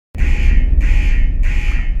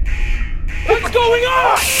going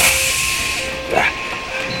on?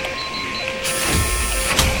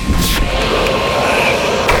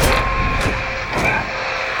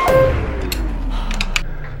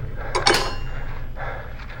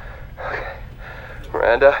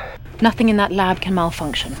 Miranda? Nothing in that lab can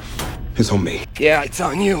malfunction. It's on me. Yeah, it's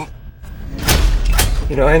on you.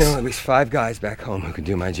 You know, I know at least 5 guys back home who can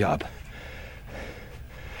do my job.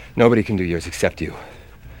 Nobody can do yours except you.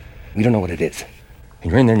 We don't know what it is. And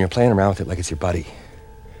you're in there and you're playing around with it like it's your buddy.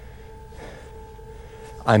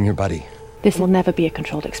 I'm your buddy. This will never be a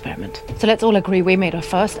controlled experiment. So let's all agree we made our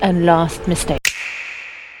first and last mistake.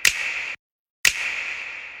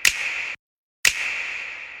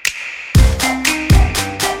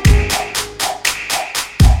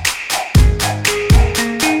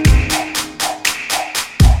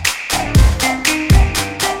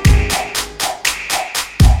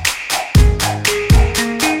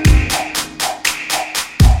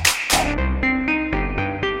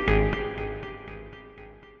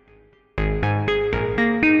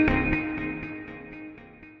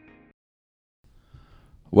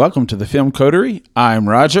 Welcome to the Film Coterie. I'm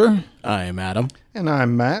Roger. I'm Adam. And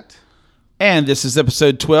I'm Matt. And this is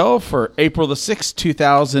episode 12 for April the 6th,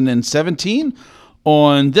 2017.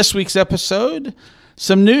 On this week's episode,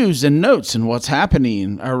 some news and notes and what's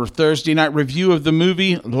happening. Our Thursday night review of the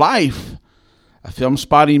movie Life. A Film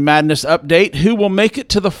Spotting Madness update. Who will make it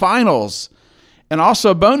to the finals? And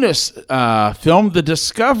also a bonus film, The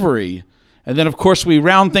Discovery. And then, of course, we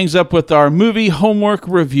round things up with our movie homework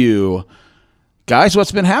review. Guys,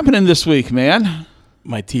 what's been happening this week, man?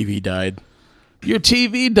 My TV died. Your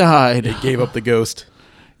TV died. It gave up the ghost.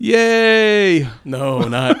 Yay! No,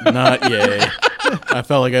 not yay. I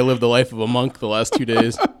felt like I lived the life of a monk the last 2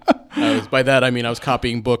 days. By that, I mean I was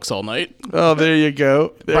copying books all night. Oh, there you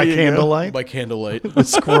go. By candlelight? By candlelight. A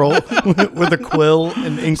scroll with a quill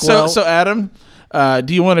and inkwell. So Adam,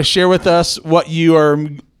 do you want to share with us what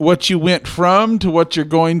you went from to what you're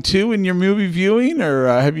going to in your movie viewing, or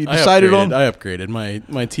have you decided on? I upgraded.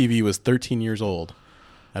 My TV was 13 years old.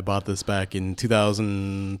 I bought this back in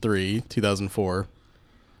 2003, 2004,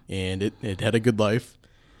 and it had a good life.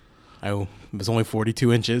 It was only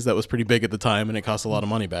 42 inches. That was pretty big at the time, and it cost a lot of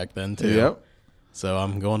money back then, too. Yep. So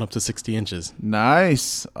I'm going up to 60 inches.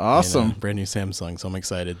 Nice. Awesome. And brand new Samsung, so I'm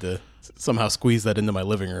excited to somehow squeeze that into my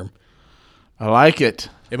living room. I like it.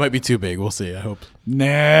 It might be too big. We'll see. I hope.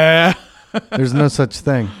 Nah. There's no such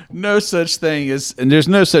thing. And there's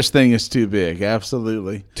no such thing as too big.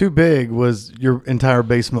 Absolutely. Too big was your entire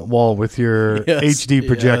basement wall with your HD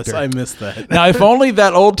projector. Yes, I missed that. Now, if only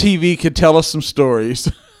that old TV could tell us some stories.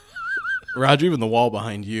 Roger, even the wall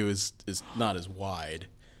behind you is not as wide.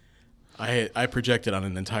 I projected on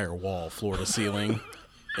an entire wall, floor to ceiling,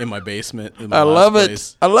 in my basement. I love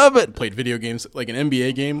it. I love it. Played video games. Like an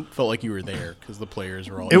NBA game, felt like you were there because the players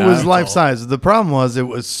were all... It was life size. The problem was it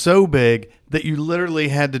was so big that you literally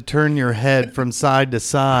had to turn your head from side to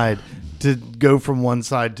side to go from one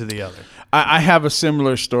side to the other. I have a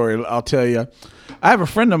similar story, I'll tell you. I have a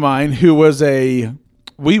friend of mine who was I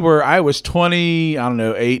was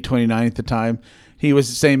 8, 29 at the time. He was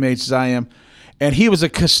the same age as I am. And he was a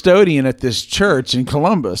custodian at this church in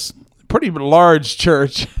Columbus. Pretty large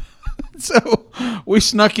church. So we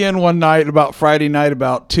snuck in one night, Friday night,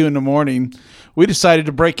 about 2 a.m. We decided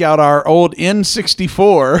to break out our old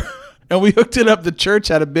N64 and we hooked it up. The church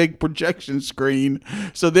had a big projection screen.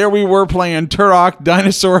 So there we were playing Turok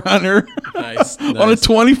Dinosaur Hunter nice. on a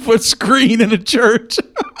 20-foot screen in a church.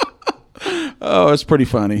 Oh, it's pretty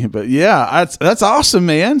funny. But yeah, that's awesome,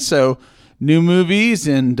 man. So new movies,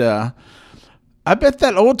 and I bet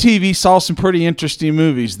that old TV saw some pretty interesting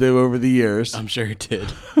movies, though, over the years. I'm sure it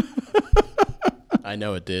did. I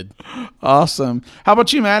know it did. Awesome. How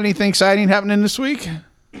about you, Matt? Anything exciting happening this week?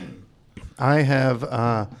 I have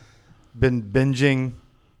been binging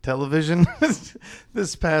television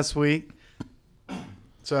this past week.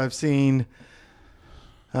 So I've seen...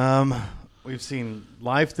 we've seen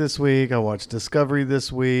Life this week. I watched Discovery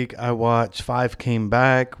this week. I watched Five Came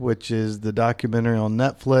Back, which is the documentary on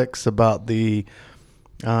Netflix about the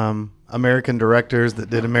American directors that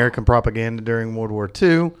did American propaganda during World War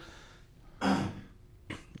II.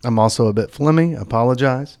 I'm also a bit phlegmy.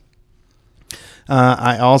 Apologize.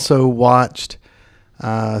 I also watched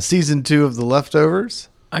season 2 of The Leftovers.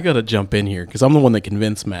 I got to jump in here because I'm the one that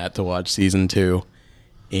convinced Matt to watch season 2.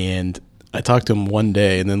 And I talked to him one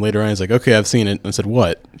day, and then later on he's like, okay, I've seen it. And I said,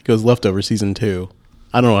 what? He goes, Leftovers season 2.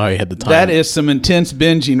 I don't know how he had the time. That is some intense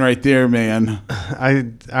binging right there, man.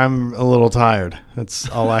 I'm a little tired. That's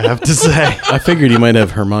all I have to say. I figured he might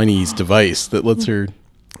have Hermione's device that lets her...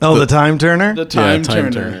 Oh, the time turner? The time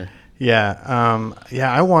turner.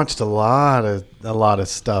 Yeah. I watched a lot of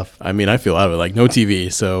stuff. I mean, I feel out of it. Like, no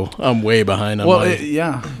TV, so I'm way behind on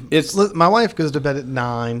It's My wife goes to bed at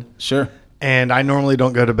 9, sure. and I normally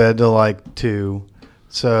don't go to bed till like 2.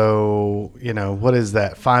 So, what is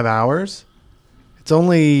that? 5 hours? It's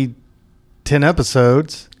only 10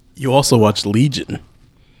 episodes. You also watched Legion.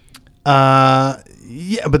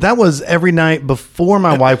 Yeah, but that was every night before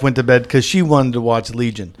my wife went to bed because she wanted to watch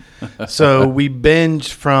Legion. So we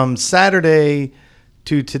binged from Saturday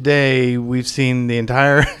to today. We've seen the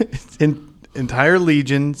entire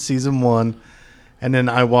Legion season 1, and then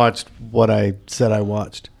I watched what I said I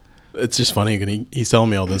watched. It's just funny. He's telling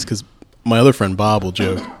me all this because my other friend Bob will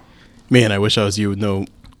joke, "Man, I wish I was you with no,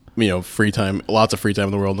 free time, lots of free time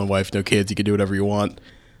in the world, no wife, no kids. You could do whatever you want."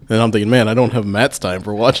 And I'm thinking, man, I don't have Matt's time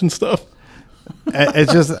for watching stuff.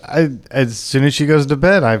 It's just as soon as she goes to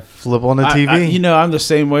bed, I flip on the TV. I'm the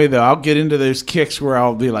same way though. I'll get into those kicks where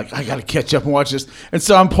I'll be like, I got to catch up and watch this, and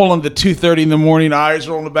so I'm pulling the 2:30 in the morning, eyes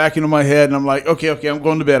rolling back into my head, and I'm like, okay, I'm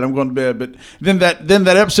going to bed. But then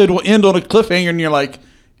that episode will end on a cliffhanger, and you're like,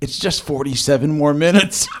 it's just 47 more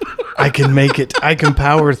minutes. I can make it. I can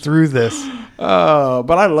power through this. Oh,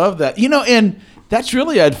 but I love that. And that's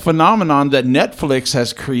really a phenomenon that Netflix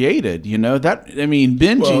has created.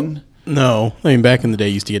 Binging. Well, no, I mean, back in the day,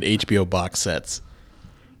 you used to get HBO box sets.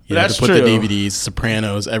 You had That's to put true. the DVDs,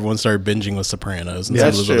 Sopranos. Everyone started binging with Sopranos and some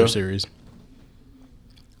of That's those true. other series.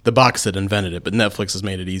 The box set invented it, but Netflix has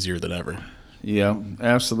made it easier than ever. Yeah,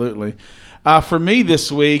 absolutely. For me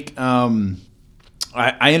this week, I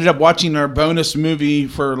ended up watching our bonus movie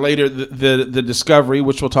for later, the Discovery,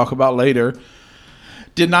 which we'll talk about later.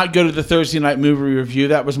 Did not go to the Thursday night movie review.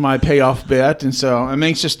 That was my payoff bet, and so I'm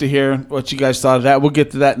anxious to hear what you guys thought of that. We'll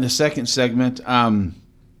get to that in the second segment.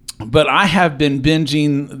 But I have been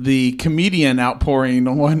binging the Comedian outpouring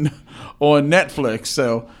on Netflix.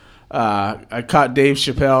 So I caught Dave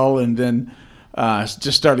Chappelle, and then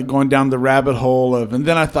just started going down the rabbit hole and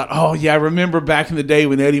then I thought, oh yeah, I remember back in the day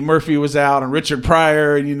when Eddie Murphy was out and Richard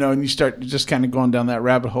Pryor, and and you start just kind of going down that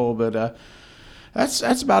rabbit hole. But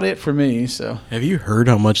that's about it for me. So have you heard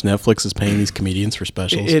how much Netflix is paying these comedians for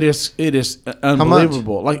specials? it is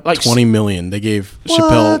unbelievable. Like $20 million. They gave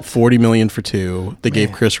Chappelle $40 million for 2. They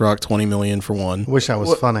gave Chris Rock $20 million for 1. Wish I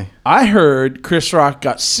was funny. I heard Chris Rock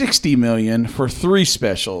got $60 million for 3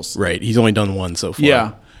 specials. Right. He's only done 1 so far.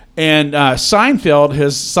 Yeah. And Seinfeld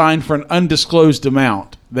has signed for an undisclosed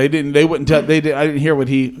amount. They wouldn't tell. I didn't hear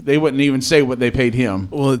they wouldn't even say what they paid him.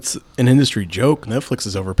 Well, it's an industry joke. Netflix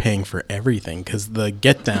is overpaying for everything because the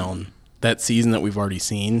Get Down, that season that we've already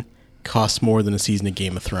seen, costs more than a season of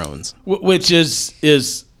Game of Thrones. Which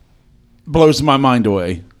is blows my mind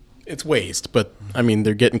away. It's waste, but I mean,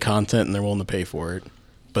 they're getting content and they're willing to pay for it.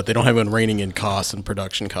 But they don't have anyone reining in costs and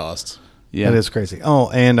production costs. Yeah, That is crazy. Oh,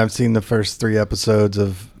 and I've seen the first 3 episodes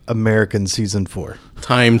of American season 4.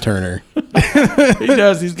 Time Turner. He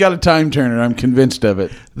does. He's got a time turner. I'm convinced of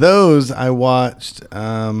it. Those I watched.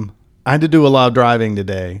 I had to do a lot of driving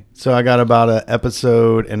today, so I got about an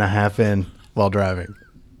episode and a half in while driving.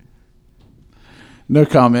 No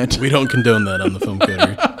comment. We don't condone that on the Film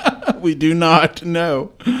Coterie. We do not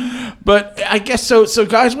know. But I guess so. So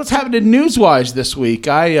guys, what's happening news-wise this week?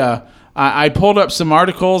 I pulled up some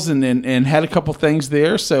articles and had a couple things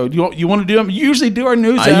there. So you want to do them? You usually do our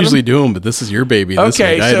news. I usually do them, but this is your baby. This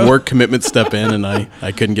Okay, week. I had work commitment step in, and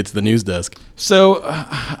I couldn't get to the news desk. So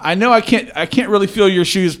I know I can't really feel your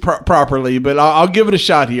shoes properly, but I'll give it a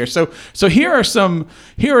shot here. So here are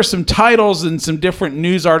some titles and some different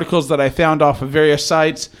news articles that I found off of various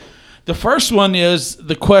sites. The first one is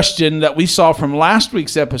the question that we saw from last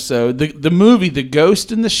week's episode: the movie The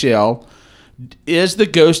Ghost in the Shell. Is The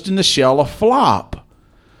Ghost in the Shell a flop?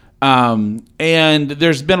 And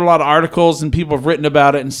there's been a lot of articles and people have written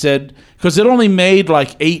about it and said, because it only made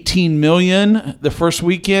like 18 million the first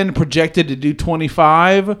weekend, projected to do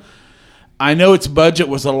 25. I know its budget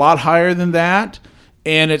was a lot higher than that,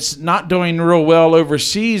 and it's not doing real well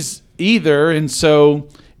overseas either. And so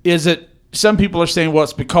some people are saying, well,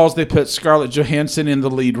 it's because they put Scarlett Johansson in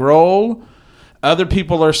the lead role. Other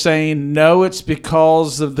people are saying, no, it's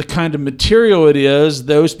because of the kind of material it is.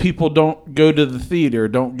 Those people don't go to the theater,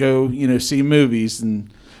 don't go, see movies.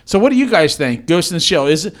 And so what do you guys think? Ghost in the Shell,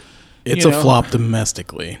 is it? It's a flop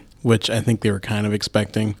domestically, which I think they were kind of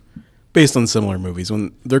expecting based on similar movies.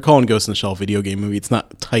 When they're calling Ghost in the Shell a video game movie, it's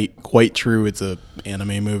not quite true. It's a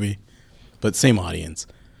anime movie, but same audience.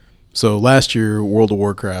 So last year, World of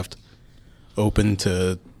Warcraft opened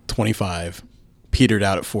to 25, petered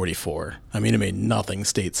out at 44. I mean, it made nothing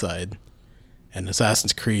stateside. And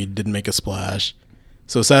Assassin's Creed didn't make a splash.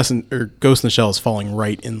 So Ghost in the Shell is falling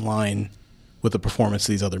right in line with the performance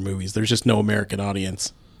of these other movies. There's just no American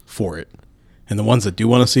audience for it. And the ones that do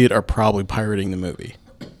want to see it are probably pirating the movie.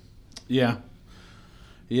 Yeah.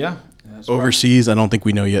 Yeah. Overseas, I don't think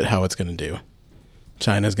we know yet how it's going to do.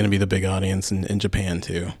 China's going to be the big audience, and Japan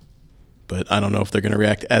too. But I don't know if they're going to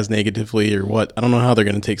react as negatively or what. I don't know how they're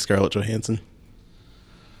going to take Scarlett Johansson.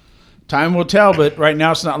 Time will tell, but right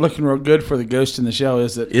now it's not looking real good for the Ghost in the Shell,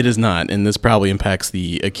 is it? It is not, and this probably impacts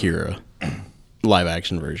the Akira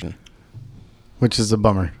live-action version. Which is a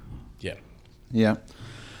bummer. Yeah. Yeah.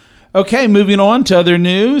 Okay, moving on to other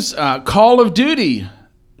news. Call of Duty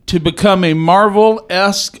to become a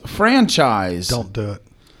Marvel-esque franchise. Don't do it.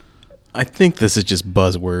 I think this is just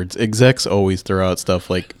buzzwords. Execs always throw out stuff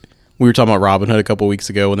like, we were talking about Robin Hood a couple weeks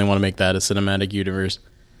ago when they want to make that a cinematic universe.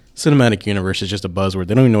 Cinematic universe is just a buzzword.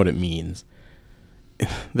 They don't even know what it means.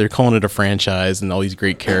 They're calling it a franchise and all these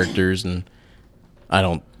great characters, and I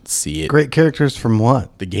don't see it. Great characters from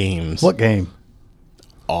what? The games. What game?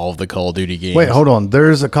 All of the Call of Duty games. Wait, hold on.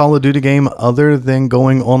 There's a Call of Duty game other than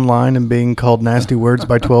going online and being called nasty words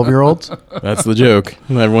by 12-year-olds? That's the joke.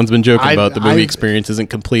 Everyone's been joking about the movie I- experience isn't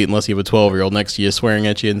complete unless you have a 12-year-old next to you swearing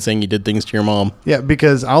at you and saying you did things to your mom. Yeah,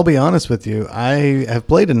 because I'll be honest with you. I have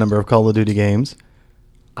played a number of Call of Duty games.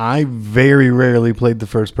 I very rarely played the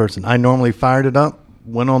first person. I normally fired it up,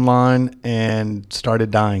 went online, and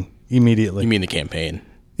started dying immediately. You mean the campaign?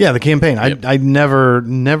 Yeah, the campaign. Yep. I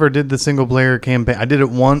never did the single player campaign. I did it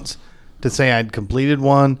once to say I'd completed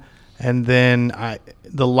one, and then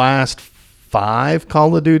the last 5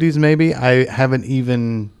 Call of Duties maybe I haven't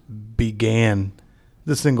even began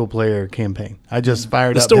the single player campaign. I just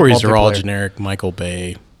fired The up. hit stories are all multiplayer. generic Michael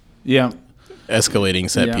Bay Yeah. escalating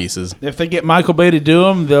set Yeah. pieces. If they get Michael Bay to do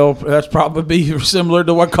them, that's probably be similar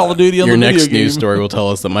to what Call of Duty on Your the video next game. news story will tell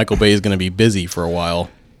us that Michael Bay is going to be busy for a while.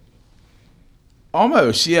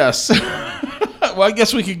 Almost, yes. Well, I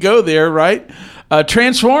guess we could go there, right?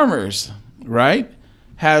 Transformers, right?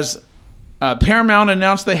 Has Paramount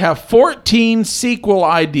announced they have 14 sequel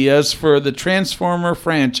ideas for the Transformer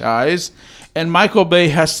franchise, and Michael Bay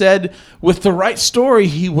has said with the right story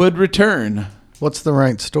he would return. What's the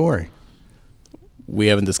right story? We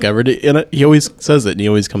haven't discovered it. And he always says it, and he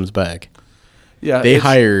always comes back. Yeah, They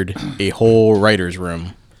hired a whole writer's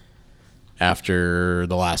room after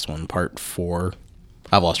the last one, part 4.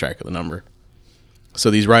 I've lost track of the number. So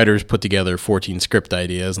these writers put together 14 script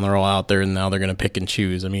ideas, and they're all out there, and now they're going to pick and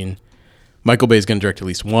choose. I mean, Michael Bay's going to direct at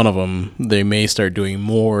least one of them. They may start doing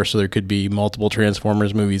more, so there could be multiple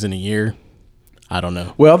Transformers movies in a year. I don't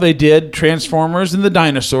know. Well, they did Transformers and the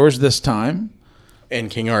dinosaurs this time. And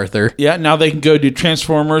King Arthur. Yeah, now they can go do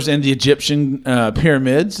Transformers and the Egyptian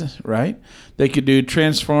pyramids, right? They could do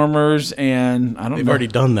Transformers and I don't They've know. already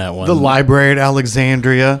done that one. The Library at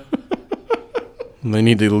Alexandria. They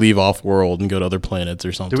need to leave off-world and go to other planets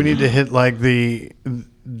or something. Do we need to hit like the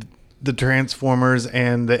Transformers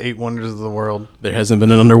and the 8 Wonders of the World? There hasn't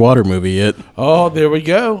been an underwater movie yet. Oh, there we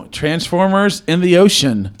go. Transformers in the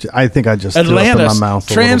ocean. I think I just threw up in my Atlantis.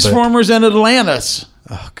 mouth a Transformers and Atlantis.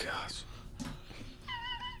 little bit. Oh gosh.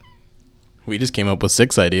 We just came up with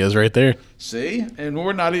 6 ideas right there. See? And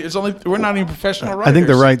we're not even professional writers. I think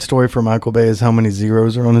the right story for Michael Bay is how many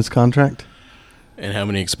zeros are on his contract. And how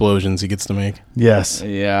many explosions he gets to make. Yes.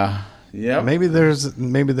 Yeah. Yeah. Maybe there's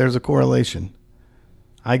a correlation.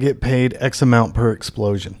 I get paid X amount per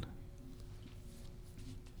explosion.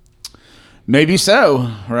 Maybe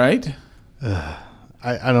so, right?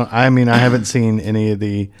 I mean, I haven't seen any of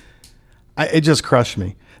the. It just crushed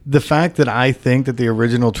me. The fact that I think that the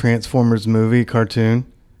original Transformers movie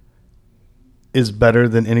cartoon is better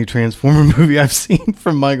than any Transformer movie I've seen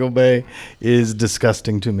from Michael Bay is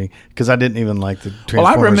disgusting to me because I didn't even like the Transformers. Well,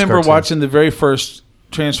 I remember cartoon. watching the very first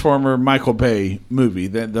Transformer Michael Bay movie,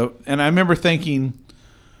 and I remember thinking,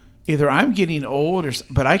 either I'm getting old,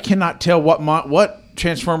 but I cannot tell what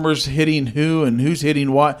Transformers hitting who and who's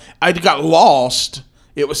hitting what. I got lost.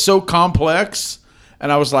 It was so complex,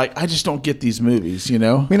 and I was like, I just don't get these movies, you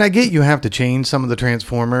know? I mean, I get you have to change some of the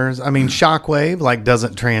Transformers. I mean, Shockwave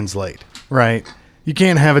doesn't translate, right? You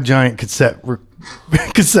can't have a giant cassette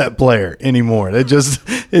player anymore.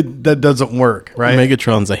 That doesn't work, right?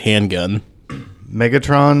 Megatron's a handgun.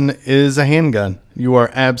 Megatron is a handgun. You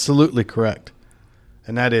are absolutely correct,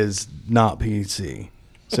 and that is not PC.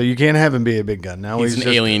 So you can't have him be a big gun. Now He's he's an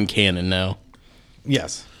just, alien cannon now.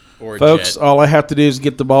 Yes. Or a Folks, jet. all I have to do is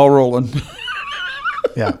get the ball rolling.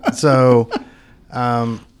 Yeah. So,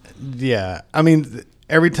 yeah. I mean,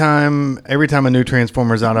 every time a new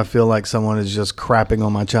Transformers out, I feel like someone is just crapping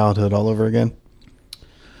on my childhood all over again.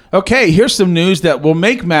 Okay, here's some news that will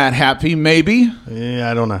make Matt happy, maybe.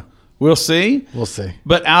 Yeah, I don't know. We'll see. We'll see.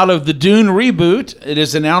 But out of the Dune reboot, it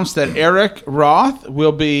is announced that Eric Roth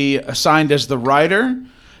will be assigned as the writer,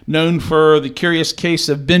 known for The Curious Case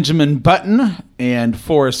of Benjamin Button and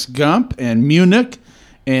Forrest Gump and Munich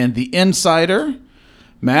and The Insider.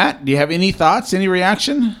 Matt, do you have any thoughts, any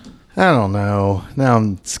reaction? I don't know. Now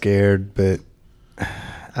I'm scared, but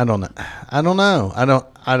I don't know. I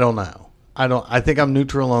don't know. I think I'm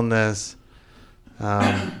neutral on this.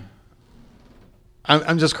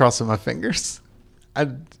 I'm just crossing my fingers.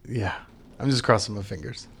 I'm just crossing my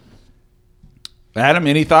fingers. Adam,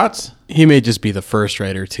 any thoughts? He may just be the first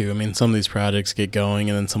writer, too. I mean, some of these projects get going,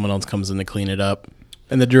 and then someone else comes in to clean it up.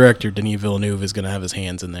 And the director, Denis Villeneuve, is going to have his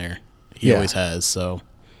hands in there. He always has, so...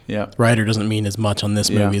 Yeah, writer doesn't mean as much on this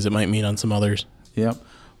movie as it might mean on some others. Yeah,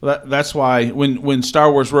 well, that's why when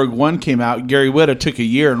Star Wars Rogue One came out, Gary Whitta took a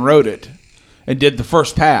year and wrote it, and did the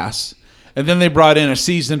first pass, and then they brought in a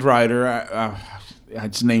seasoned writer.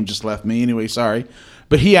 His name just left me anyway. Sorry,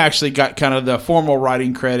 but he actually got kind of the formal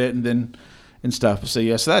writing credit and stuff. So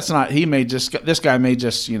yeah, so that's not. This guy may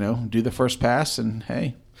just do the first pass and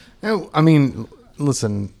hey. No, I mean,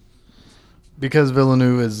 listen, because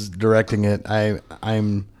Villeneuve is directing it,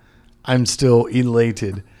 I'm still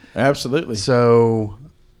elated. Absolutely. So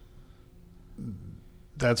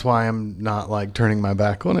that's why I'm not like turning my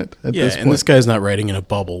back on it at this point. And this guy's not writing in a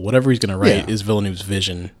bubble. Whatever he's going to write is Villeneuve's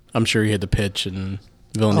vision. I'm sure he had the pitch, and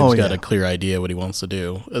Villeneuve's got a clear idea what he wants to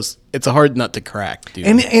do. It's a hard nut to crack, dude.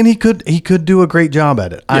 And he could do a great job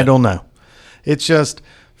at it. Yeah. I don't know. It's just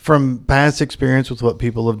from past experience with what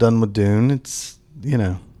people have done with Dune. It's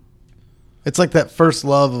it's like that first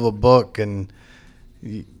love of a book, and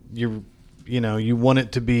you want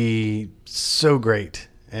it to be so great.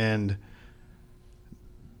 And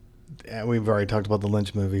we've already talked about the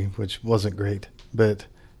Lynch movie, which wasn't great, but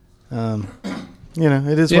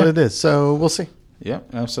it is what it is. So we'll see. Yeah,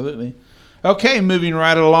 absolutely. Okay, moving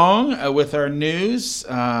right along with our news.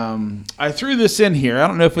 I threw this in here. I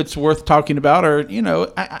don't know if it's worth talking about, or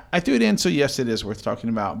I threw it in, so yes, it is worth talking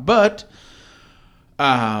about. But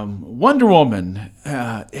Wonder Woman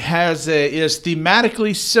is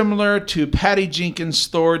thematically similar to Patty Jenkins'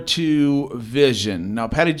 Thor 2 vision. Now,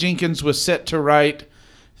 Patty Jenkins was set to write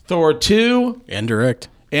Thor 2 and direct,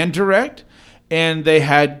 and they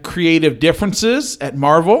had creative differences at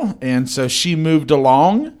Marvel, and so she moved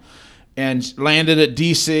along and landed at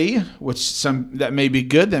DC, which that may be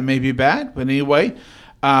good, that may be bad, but anyway,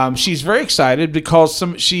 she's very excited because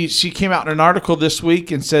she came out in an article this week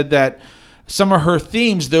and said that some of her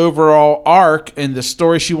themes, the overall arc and the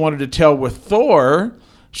story she wanted to tell with Thor,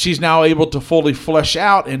 she's now able to fully flesh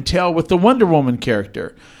out and tell with the Wonder Woman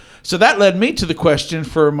character. So that led me to the question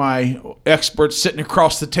for my experts sitting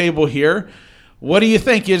across the table here. What do you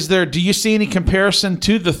think? Do you see any comparison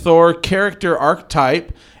to the Thor character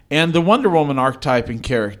archetype and the Wonder Woman archetype and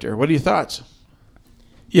character? What are your thoughts?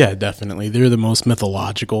 Yeah, definitely. They're the most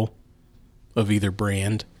mythological of either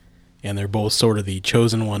brand. And they're both sort of the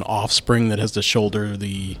chosen one offspring that has to shoulder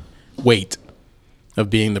the weight of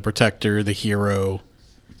being the protector, the hero,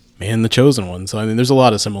 and the chosen one. So, I mean, there's a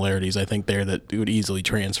lot of similarities, I think, there that would easily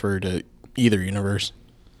transfer to either universe.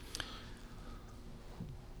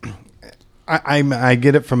 I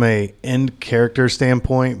get it from a end character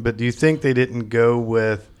standpoint, but do you think they didn't go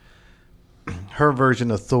with her version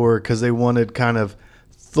of Thor because they wanted kind of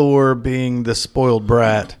Thor being the spoiled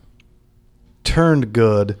brat turned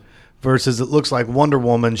good? Versus it looks like Wonder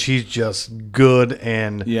Woman, she's just good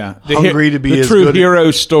and hungry to be the as true good. hero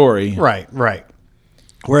story. Right.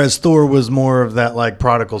 Whereas Thor was more of that like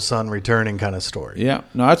prodigal son returning kind of story. Yeah,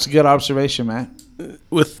 no, that's a good observation, Matt.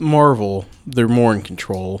 With Marvel, they're more in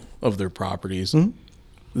control of their properties. Mm-hmm.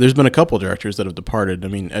 There's been a couple directors that have departed. I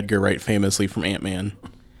mean, Edgar Wright famously from Ant-Man,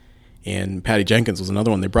 and Patty Jenkins was another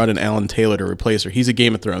one. They brought in Alan Taylor to replace her. He's a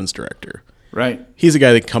Game of Thrones director. Right. He's a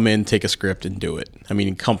guy that can come in, take a script, and do it. I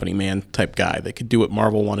mean, company man type guy that could do what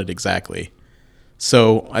Marvel wanted exactly.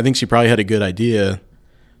 So I think she probably had a good idea.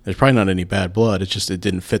 There's probably not any bad blood. It's just it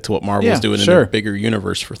didn't fit to what Marvel was doing in a bigger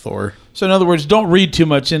universe for Thor. So in other words, don't read too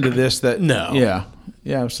much into this. No.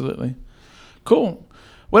 Yeah, absolutely. Cool.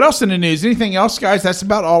 What else in the news? Anything else, guys? That's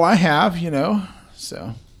about all I have,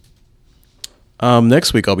 So.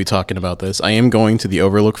 Next week I'll be talking about this. I am going to the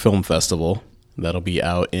Overlook Film Festival. That'll be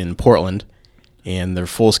out in Portland, and their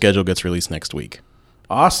full schedule gets released next week.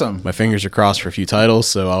 Awesome. My fingers are crossed for a few titles,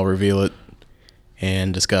 so I'll reveal it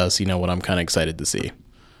and discuss, what I'm kind of excited to see.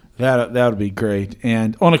 That would be great.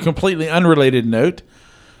 And on a completely unrelated note,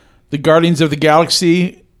 the Guardians of the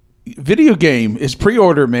Galaxy video game is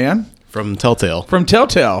pre-order, man. From Telltale.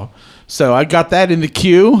 So I got that in the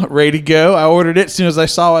queue, ready to go. I ordered it as soon as I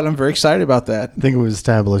saw it. I'm very excited about that. I think it was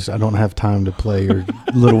established I don't have time to play your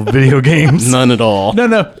little video games. None at all. No.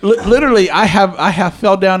 Literally, I have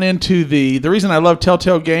fell down into the reason I love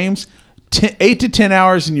Telltale games. 8 to 10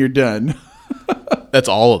 hours and you're done. That's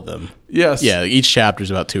all of them. Yes. Yeah, each chapter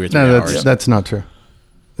is about 2 or 3 No, hours. that's not true.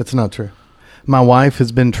 That's not true. My wife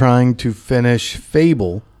has been trying to finish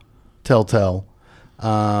Fable, Telltale,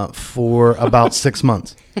 for about 6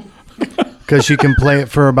 months. Because she can play it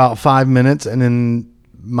for about 5 minutes and then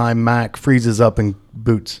my Mac freezes up and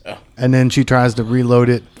boots. Oh. And then she tries to reload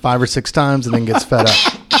it 5 or 6 times and then gets fed up.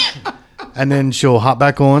 And then she'll hop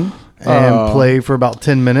back on and play for about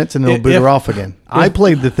 10 minutes and it'll boot her off again. I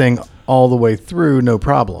played the thing all the way through, no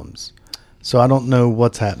problems. So I don't know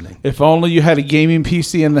what's happening. If only you had a gaming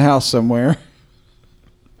PC in the house somewhere.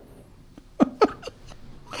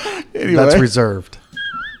 Anyway. That's reserved.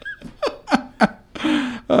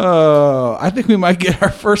 I think we might get our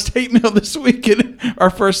first hate mail this week. And our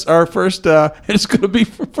first, it's going to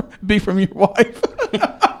be from your wife.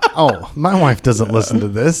 Oh, my wife doesn't listen to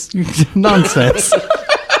this. Nonsense.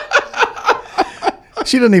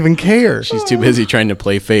 She doesn't even care. She's too busy trying to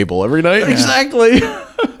play Fable every night. Exactly.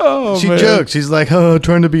 She jokes. She's like, "Oh,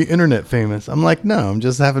 trying to be internet famous." I'm like, "No, I'm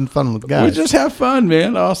just having fun with guys." We just have fun,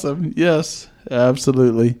 man. Awesome. Yes,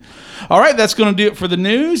 absolutely. All right, that's going to do it for the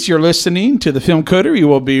news. You're listening to the Film Coterie.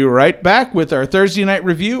 We'll be right back with our Thursday night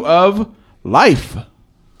review of Life.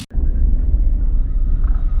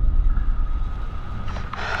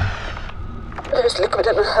 There's liquid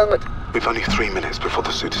in the helmet. We've only 3 minutes before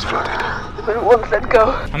the suit is flooded. It won't let go.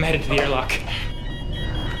 I'm headed to the airlock.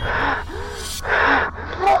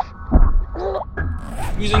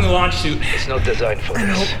 Using the launch suit. It's not designed for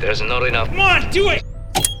this. There's not enough. Come on, do it!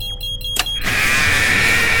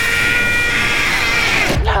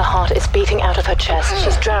 Her heart is beating out of her chest.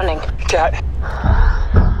 She's drowning. Cat.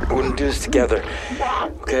 We wouldn't do this together.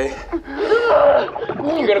 Okay?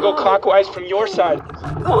 You're gonna go clockwise from your side.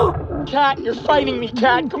 Cat, you're fighting me,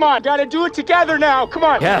 Cat. Come on, gotta do it together now. Come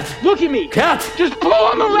on. Cat. Look at me. Cat. Just pull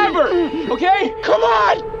on the lever, okay? Come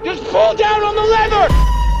on! Just pull down on the lever!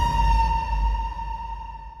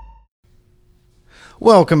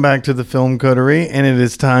 Welcome back to the Film Coterie, and it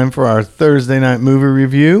is time for our Thursday night movie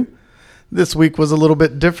review. This week was a little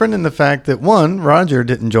bit different in the fact that, one, Roger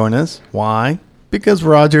didn't join us. Why? Because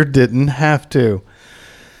Roger didn't have to.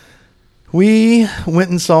 We went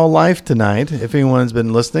and saw Life tonight. If anyone has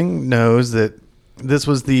been listening, knows that this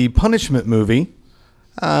was the punishment movie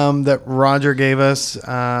that Roger gave us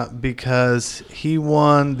because he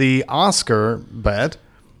won the Oscar bet.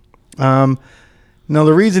 Now,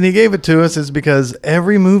 the reason he gave it to us is because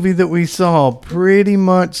every movie that we saw pretty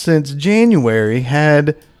much since January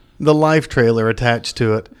had the Life trailer attached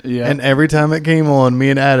to it. Yeah. And every time it came on, me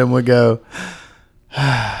and Adam would go,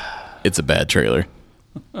 It's a bad trailer.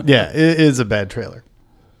 yeah, it is a bad trailer.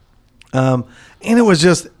 And it was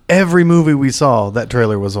just every movie we saw, that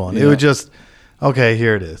trailer was on. It was just, okay,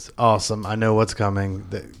 here it is. Awesome. I know what's coming.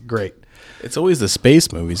 Great. It's always the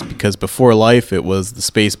space movies because before Life, it was The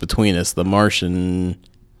Space Between Us, the Martian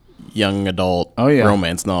young adult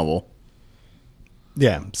romance novel.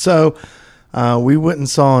 Yeah. So we went and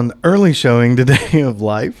saw an early showing today of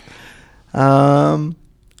Life. And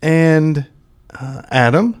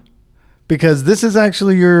Adam, because this is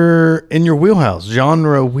actually in your wheelhouse,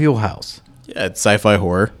 genre wheelhouse. Yeah, it's sci-fi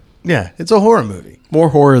horror. Yeah, it's a horror movie. More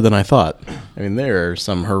horror than I thought. I mean, there are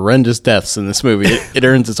some horrendous deaths in this movie. It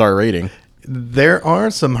earns its R rating. There are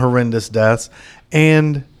some horrendous deaths,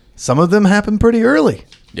 and some of them happen pretty early.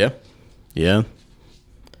 Yeah. Yeah.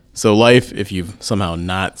 So Life, if you've somehow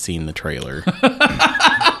not seen the trailer,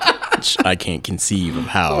 which I can't conceive of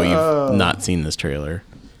how you've not seen this trailer,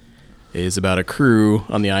 is about a crew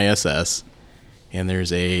on the ISS, and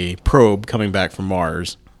there's a probe coming back from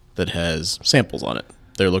Mars that has samples on it.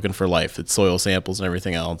 They're looking for life. It's soil samples and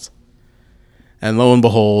everything else. And lo and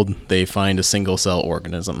behold, they find a single-cell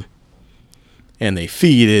organism. And they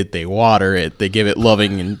feed it, they water it, they give it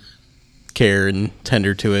loving and care and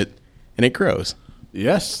tender to it, and it grows.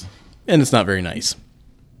 Yes. And it's not very nice.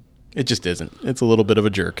 It just isn't. It's a little bit of a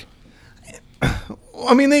jerk.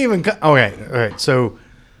 I mean, they even... Okay, all right. So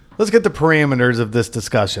let's get the parameters of this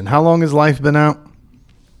discussion. How long has Life been out?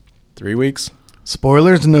 3 weeks?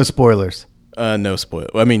 Spoilers or no spoilers? No spoil.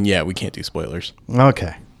 I mean, yeah, we can't do spoilers.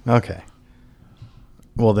 Okay.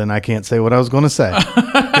 Well, then I can't say what I was going to say.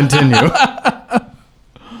 Continue.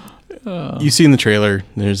 You've seen the trailer.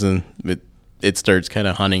 It starts kind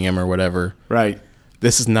of hunting him or whatever. Right.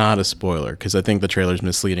 This is not a spoiler because I think the trailer's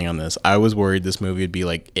misleading on this. I was worried this movie would be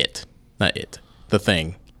like It. Not It. The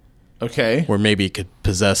Thing. Okay. Where maybe it could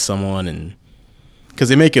possess someone, and because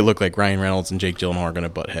they make it look like Ryan Reynolds and Jake Gyllenhaal are going to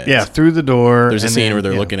butt heads. Yeah, through the door. There's a scene where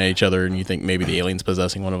they're looking at each other, and you think maybe the alien's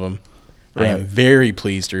possessing one of them. Right. I am very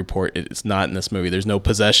pleased to report it's not in this movie. There's no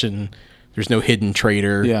possession. There's no hidden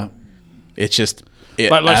traitor. Yeah. It's just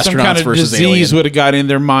like some kind of disease would have got in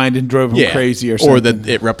their mind and drove them crazy or something. Or that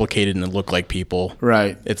it replicated and it looked like people.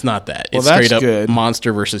 Right. It's not that. Well, it's that's straight up good.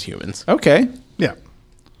 monster versus humans. Okay. Yeah.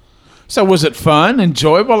 So was it fun,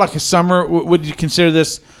 enjoyable, like a summer? Would you consider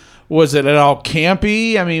this, was it at all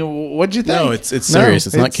campy? I mean, what'd you think? No, it's serious.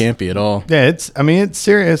 It's not campy at all. Yeah, it's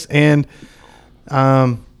serious and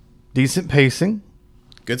decent pacing.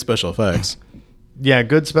 Good special effects. Yeah,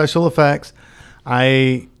 good special effects.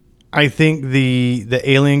 I think the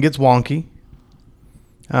alien gets wonky.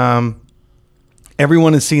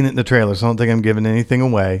 Everyone has seen it in the trailer, so I don't think I'm giving anything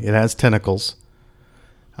away. It has tentacles.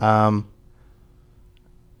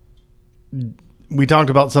 We talked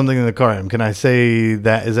about something in the car. Can I say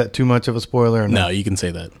that? Is that too much of a spoiler or no? No, you can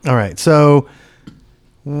say that. All right. So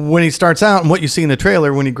when he starts out and what you see in the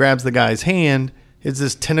trailer, when he grabs the guy's hand, is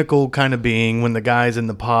this tentacle kind of being when the guy's in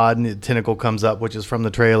the pod and the tentacle comes up, which is from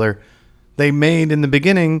the trailer. They made in the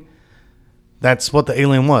beginning, that's what the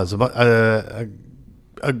alien was, a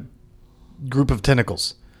group of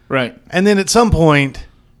tentacles. Right. And then at some point,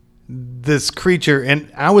 this creature,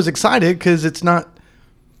 and I was excited because it's not,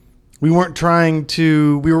 we were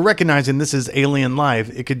recognizing this is alien life.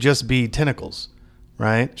 It could just be tentacles,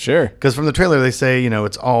 right? Sure. Because from the trailer, they say,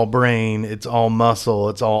 it's all brain, it's all muscle,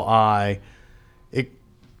 it's all eye. It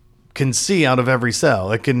can see out of every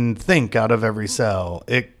cell. It can think out of every cell.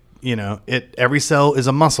 Every cell is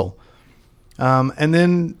a muscle. And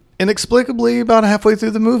then inexplicably, about halfway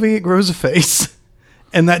through the movie, it grows a face.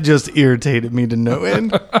 And that just irritated me to no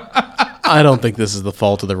end. I don't think this is the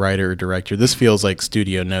fault of the writer or director. This feels like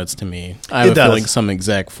studio notes to me. I have a feeling some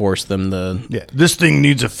exec forced them to... Yeah, this thing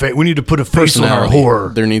needs a face. We need to put a face on our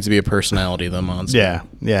horror. There needs to be a personality to the monster.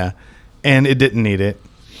 Yeah. And it didn't need it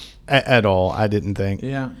at all, I didn't think.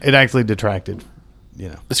 Yeah. It actually detracted,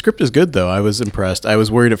 The script is good, though. I was impressed. I was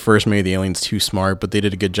worried at first maybe the alien's too smart, but they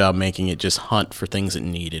did a good job making it just hunt for things it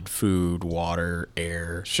needed. Food, water,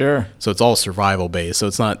 air. Sure. So it's all survival based, so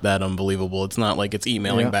it's not that unbelievable. It's not like it's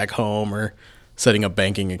emailing back home or setting up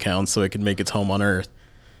banking accounts so it can make its home on Earth.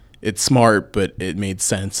 It's smart, but it made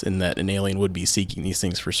sense in that an alien would be seeking these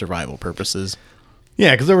things for survival purposes.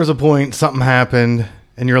 Yeah, because there was a point, something happened,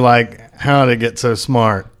 and you're like, how did it get so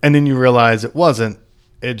smart? And then you realize it wasn't.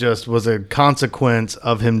 It just was a consequence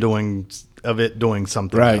of it doing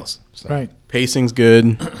something else. So. Right. Pacing's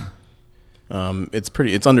good.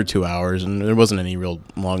 It's under 2 hours, and there wasn't any real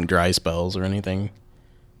long dry spells or anything.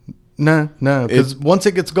 No, because once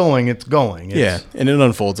it gets going, it's going. And it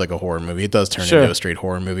unfolds like a horror movie. It does turn into a straight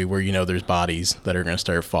horror movie where there's bodies that are going to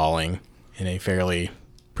start falling in a fairly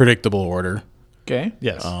predictable order. Okay.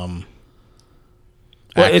 Yes.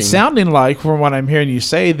 It's sounding like, from what I'm hearing you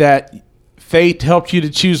say, that fate helped you to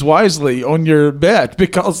choose wisely on your bet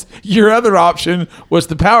because your other option was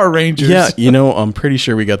the Power Rangers. Yeah, I'm pretty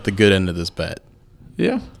sure we got the good end of this bet.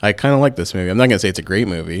 Yeah. I kind of like this movie. I'm not going to say it's a great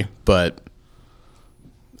movie, but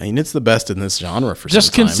it's the best in this genre for just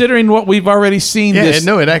some time. Considering what we've already seen. Yeah,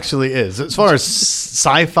 no, it actually is. As far as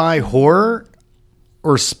sci-fi horror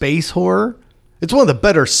or space horror, it's one of the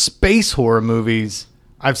better space horror movies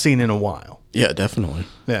I've seen in a while. Yeah, definitely.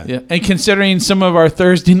 Yeah. And considering some of our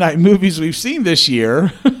Thursday night movies we've seen this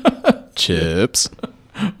year. Chips.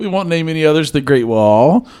 We won't name any others. The Great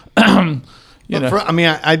Wall. I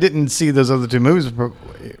didn't see those other two movies.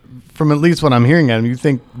 From at least what I'm hearing, Adam, you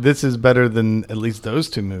think this is better than at least those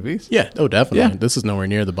two movies? Yeah. Oh, definitely. Yeah. This is nowhere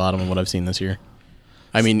near the bottom of what I've seen this year.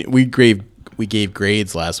 I mean, we gave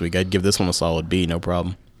grades last week. I'd give this one a solid B, no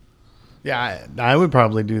problem. Yeah, I would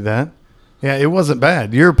probably do that. Yeah, it wasn't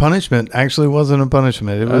bad. Your punishment actually wasn't a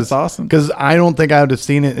punishment. That's awesome. Because I don't think I would have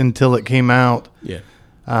seen it until it came out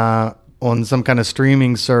on some kind of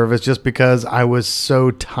streaming service just because I was so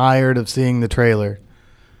tired of seeing the trailer.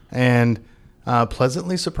 And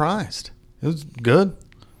pleasantly surprised. It was good.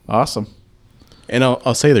 Awesome. And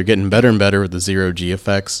I'll say they're getting better and better with the zero-G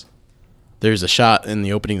effects. There's a shot in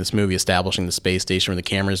the opening of this movie establishing the space station where the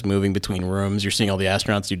camera's moving between rooms. You're seeing all the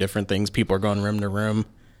astronauts do different things. People are going room to room.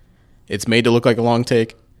 It's made to look like a long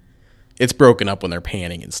take. It's broken up when they're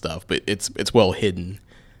panning and stuff, but it's well hidden.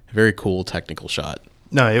 A very cool technical shot.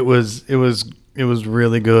 No, it was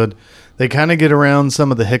really good. They kind of get around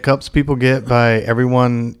some of the hiccups people get by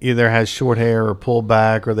everyone either has short hair or pulled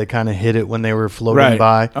back, or they kind of hit it when they were floating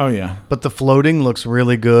by. Oh yeah. But the floating looks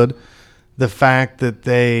really good. The fact that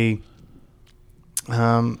they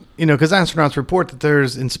because astronauts report that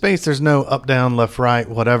in space, there's no up, down, left, right,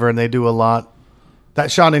 whatever, and they do a lot.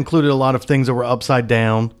 That shot included a lot of things that were upside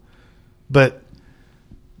down, but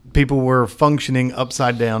people were functioning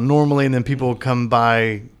upside down normally, and then people would come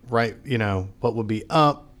by right, what would be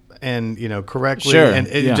up and, correctly. Sure. And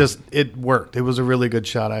it worked. It was a really good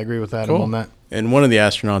shot. I agree with Adam on that. And one of the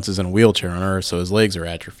astronauts is in a wheelchair on Earth, so his legs are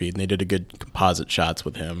atrophied, and they did a good composite shots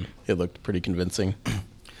with him. It looked pretty convincing.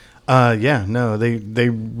 They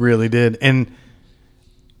really did. And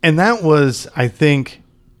that was, I think,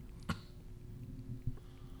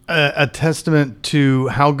 a testament to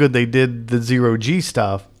how good they did the zero-G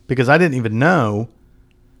stuff, because I didn't even know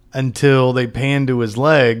until they panned to his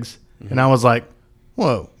legs, and I was like,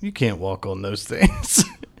 whoa, you can't walk on those things.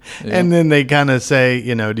 Yeah. And then they kind of say,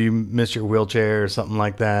 do you miss your wheelchair or something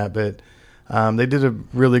like that? But they did a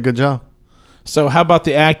really good job. So how about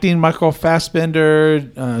the acting? Michael Fassbender?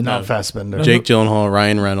 Not Fassbender. Jake Gyllenhaal,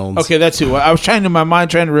 Ryan Reynolds. Okay, that's who. I was trying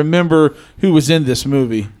to remember who was in this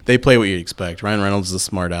movie. They play what you'd expect. Ryan Reynolds is a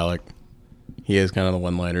smart aleck. He has kind of the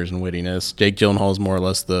one-liners and wittiness. Jake Gyllenhaal is more or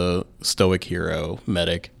less the stoic hero,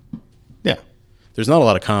 medic. Yeah. There's not a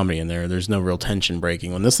lot of comedy in there. There's no real tension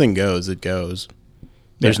breaking. When this thing goes, it goes.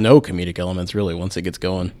 There's no comedic elements, really, once it gets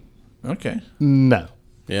going. Okay. No.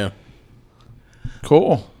 Yeah.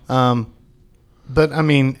 Cool. But, I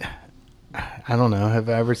mean, I don't know. Have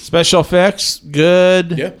I ever... Special effects,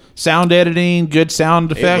 good. Yeah. Sound editing, good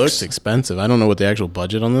sound effects. It looks expensive. I don't know what the actual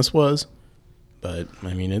budget on this was. But,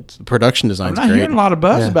 I mean, the production design's great. I'm not hearing a lot of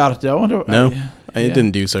buzz about it, though. It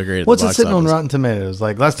didn't do so great at What's the it box sitting office. on Rotten Tomatoes?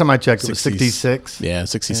 Like, last time I checked, it was 66. Yeah,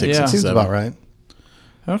 66, Yeah. 67. Seems about right.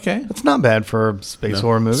 Okay. That's not bad for a space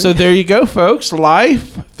horror movie. So there you go, folks.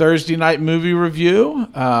 Life, Thursday night movie review.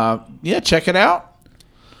 Check it out.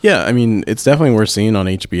 Yeah, I mean, it's definitely worth seeing on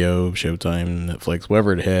HBO, Showtime, Netflix,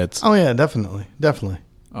 wherever it hits. Oh, yeah, definitely. Definitely.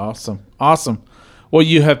 Awesome. Well,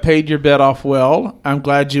 you have paid your bet off well. I'm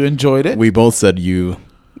glad you enjoyed it. We both said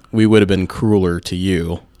we would have been crueler to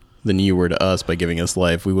you than you were to us by giving us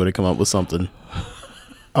life. We would have come up with something.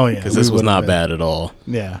 Oh, yeah. Because this was not bad at all.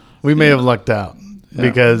 Yeah. We may have lucked out. Yeah.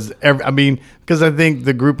 Because I think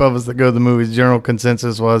the group of us that go to the movies, general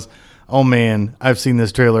consensus was, oh man, I've seen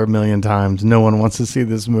this trailer a million times. No one wants to see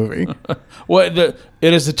this movie. Well,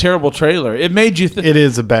 it is a terrible trailer. It made you think. It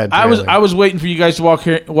is a bad trailer. I was waiting for you guys to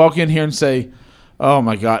walk in here and say, oh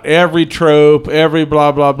my God, every trope, every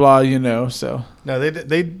blah, blah, blah, so. No,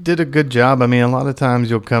 they did a good job. I mean, a lot of times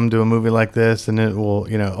you'll come to a movie like this and it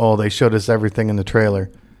will, they showed us everything in the trailer.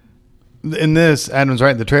 In this, Adam's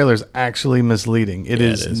right, the trailer is actually misleading. It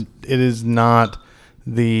is not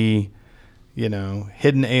the,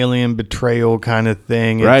 hidden alien betrayal kind of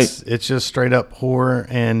thing. It's just straight up horror,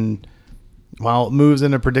 and while it moves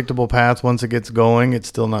in a predictable path once it gets going, it's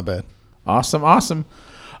still not bad. Awesome.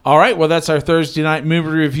 All right, well, that's our Thursday night movie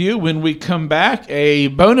review. When we come back, a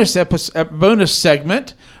bonus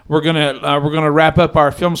segment. We're gonna wrap up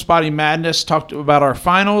our Film Spotting Madness, talk about our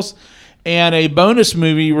finals, and a bonus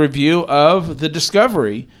movie review of The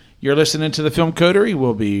Discovery. You're listening to the Film Coterie.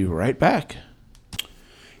 We'll be right back.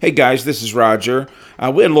 Hey guys, this is Roger.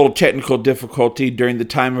 We had a little technical difficulty during the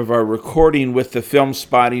time of our recording with the Film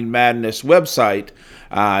Spotting Madness website.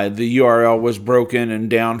 The URL was broken and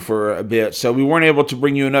down for a bit, so we weren't able to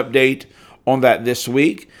bring you an update on that this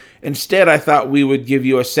week. Instead, I thought we would give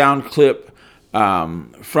you a sound clip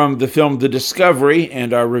from the film The Discovery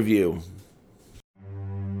and our review.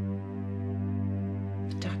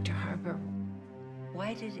 Dr. Harper,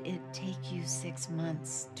 why did it take you 6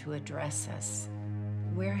 months to address us?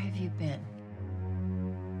 Where have you been?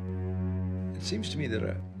 It seems to me that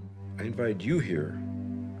I invited you here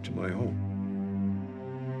to my home.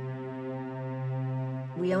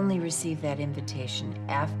 We only received that invitation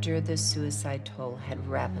after the suicide toll had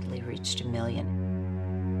rapidly reached 1 million.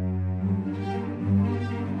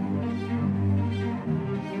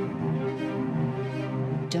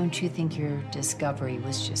 Don't you think your discovery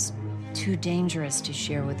was just too dangerous to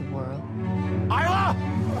share with the world? Isla!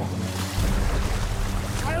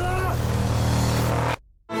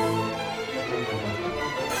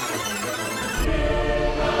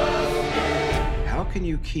 How can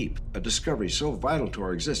you keep a discovery so vital to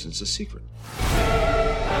our existence a secret?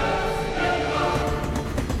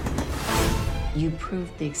 You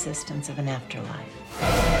proved the existence of an afterlife.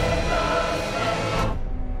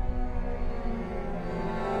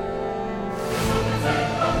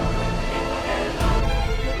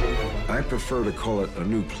 I prefer to call it a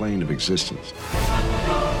new plane of existence.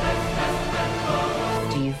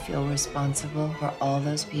 Do you feel responsible for all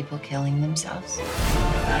those people killing themselves?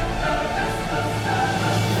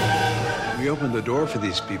 We opened the door for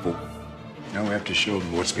these people Now we have to show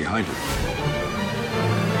them what's behind it.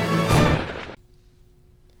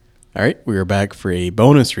 All right, we are back for a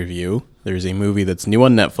bonus review. There's a movie that's new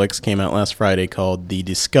on Netflix, came out last Friday, called The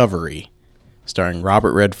Discovery, starring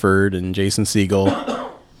Robert Redford and Jason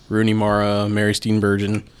Segel, Rooney Mara, Mary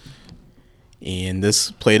Steenburgen. And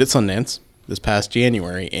this played at Sundance this past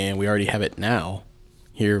January, and we already have it now,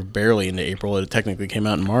 here barely into April. It technically came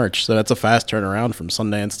out in March, so that's a fast turnaround from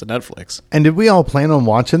Sundance to Netflix. And did we all plan on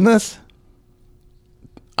watching this?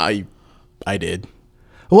 I did.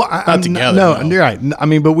 Well, Not together. No, you're right. I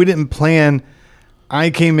mean, but we didn't plan. I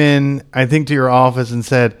came in, I think, to your office and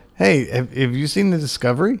said, hey, have you seen The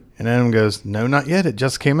Discovery? And Adam goes, no, not yet. It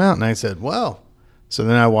just came out. And I said, well. So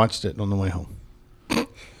then I watched it on the way home.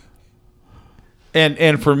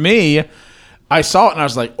 And for me, I saw it and I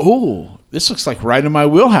was like, oh, this looks like right in my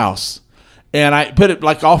wheelhouse. And I put it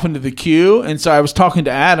like off into the queue. And so I was talking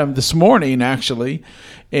to Adam this morning, actually.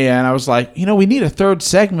 And I was like, we need a third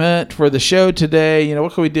segment for the show today.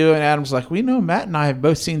 What can we do? And Adam's like, Matt and I have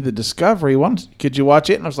both seen The Discovery. Could you watch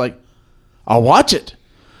it? And I was like, I'll watch it.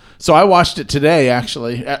 So I watched it today,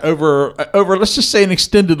 actually, over let's just say an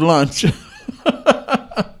extended lunch.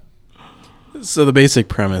 So the basic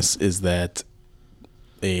premise is that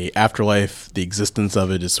the afterlife, the existence of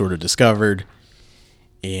it is sort of discovered,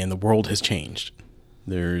 and the world has changed.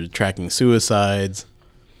 They're tracking suicides.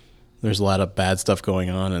 There's a lot of bad stuff going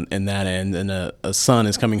on in that end, and a son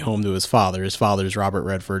is coming home to his father. His father's Robert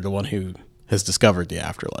Redford, the one who has discovered the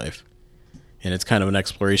afterlife. And it's kind of an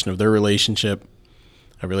exploration of their relationship,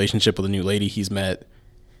 a relationship with a new lady he's met,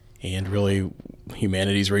 and really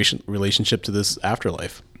humanity's relationship to this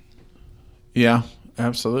afterlife. Yeah,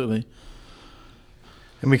 absolutely.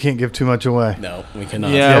 And we can't give too much away. No, we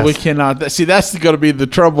cannot. Yeah, Yes. we cannot. See, that's going to be the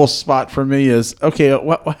trouble spot for me is, okay,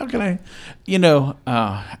 how can I,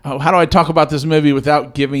 how do I talk about this movie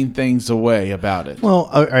without giving things away about it? Well,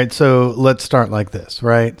 all right. So let's start like this,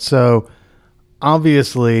 right? So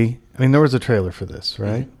obviously, there was a trailer for this,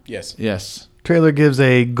 right? Yes. Yes. Trailer gives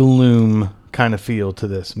a gloom kind of feel to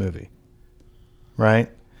this movie, right?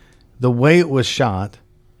 The way it was shot,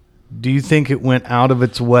 do you think it went out of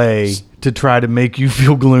its way to try to make you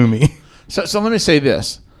feel gloomy? So let me say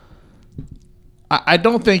this. I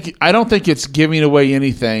don't think it's giving away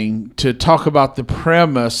anything to talk about the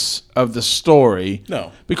premise of the story.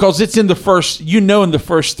 No. Because it's in the first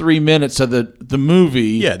 3 minutes of the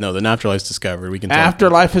movie. Yeah, no, the afterlife's discovered. We can talk.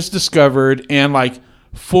 Afterlife is discovered, and like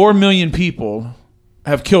 4 million people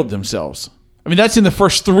have killed themselves. That's in the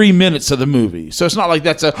first 3 minutes of the movie. So it's not like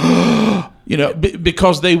that's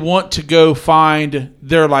because they want to go find.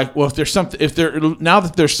 They're like, well, now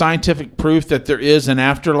that there's scientific proof that there is an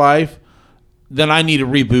afterlife, then I need a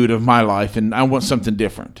reboot of my life, and I want something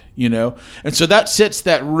different, And so that sets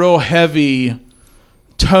that real heavy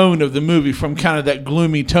tone of the movie from kind of that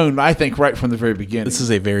gloomy tone, I think, right from the very beginning. This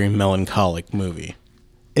is a very melancholic movie.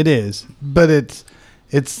 It is, but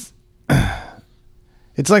it's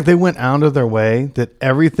like they went out of their way that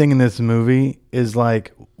everything in this movie is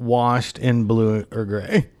like washed in blue or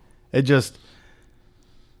gray.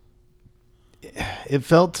 It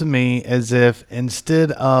felt to me as if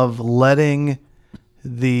instead of letting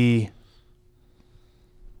the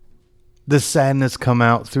sadness come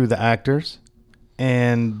out through the actors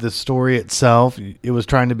and the story itself, it was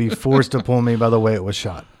trying to be forced upon me by the way it was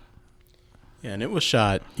shot. Yeah, and it was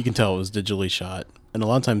shot, you can tell it was digitally shot. And a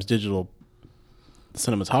lot of times digital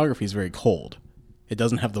cinematography is very cold. It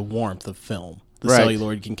doesn't have the warmth of film. The Right.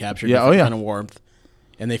 celluloid can capture different kind of warmth.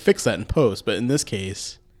 And they fix that in post. But in this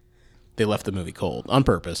case, they left the movie cold on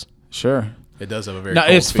purpose. Sure. It does have a very Now,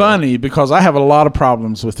 cold it's feel. funny because I have a lot of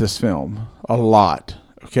problems with this film. A lot.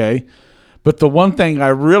 Okay? But the one thing I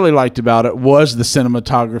really liked about it was the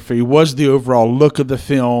cinematography, was the overall look of the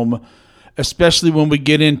film, especially when we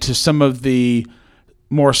get into some of the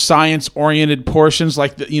more science-oriented portions,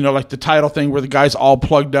 like the title thing where the guy's all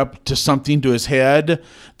plugged up to something to his head.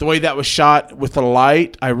 The way that was shot with the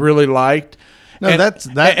light, I really liked. No, and, that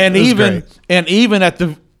and was even great. and even at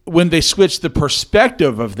when they switched the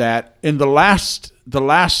perspective of that in the last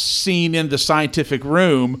scene in the scientific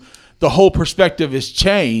room, the whole perspective is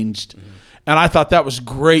changed. Mm-hmm. And I thought that was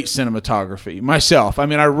great cinematography myself. I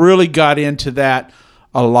really got into that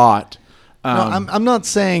a lot. No, I'm not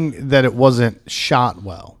saying that it wasn't shot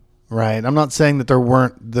well, right? I'm not saying that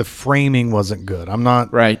the framing wasn't good. I'm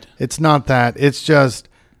not. Right. It's not that. It's just,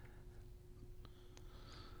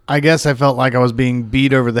 I guess I felt like I was being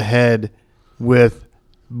beat over the head with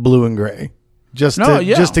blue and gray. Just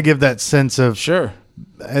to give that sense of, sure,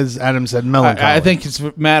 as Adam said, melancholy. I think it's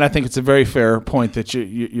Matt. I think it's a very fair point that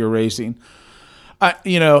you're raising.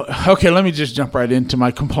 Okay, let me just jump right into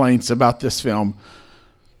my complaints about this film.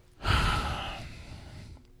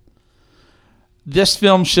 This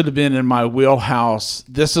film should have been in my wheelhouse.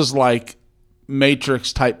 This is like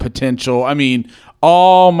Matrix type potential. I mean,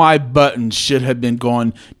 all my buttons should have been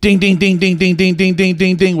going ding, ding, ding, ding, ding, ding, ding, ding,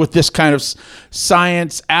 ding, ding with this kind of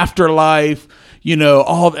science, afterlife,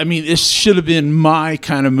 this should have been my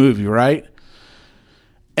kind of movie, right?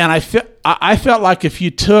 And I felt like if you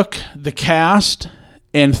took the cast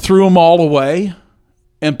and threw them all away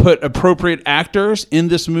and put appropriate actors in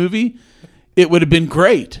this movie, it would have been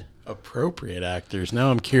great. Appropriate actors.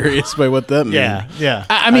 Now I'm curious by what that means. Yeah.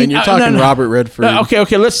 I mean, you're talking Robert Redford.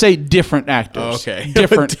 Okay. Let's say different actors. Okay.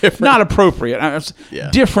 Different. Not appropriate.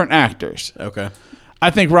 Different actors. Okay. I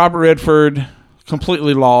think Robert Redford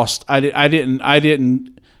completely lost. I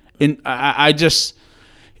just,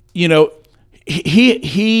 he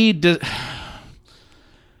did.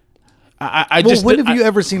 When have you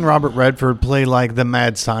ever seen Robert Redford play like the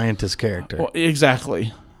mad scientist character? Well,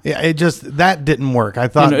 exactly. Yeah, that didn't work. I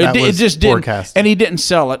thought that was just forecast, and he didn't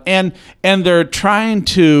sell it. And they're trying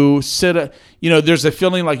to there's a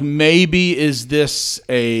feeling like maybe is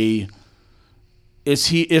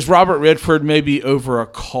Robert Redford maybe over a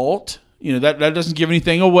cult? That doesn't give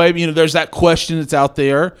anything away. There's that question that's out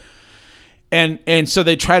there. And so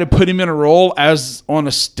they try to put him in a role as on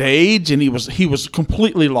a stage, and he was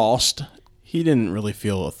completely lost. He didn't really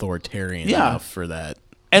feel authoritarian enough for that.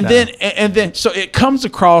 And then so it comes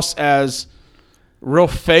across as real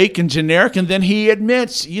fake and generic, and then he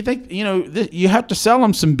admits, you think, you have to sell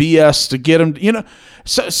him some BS to get him,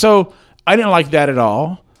 so I didn't like that at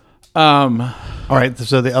all. All right,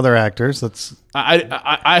 so the other actors,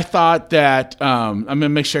 I thought that I'm going to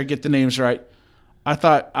make sure I get the names right.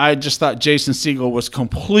 I just thought Jason Segel was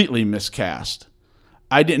completely miscast.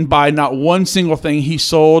 I didn't buy not one single thing he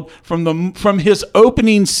sold from his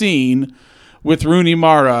opening scene with Rooney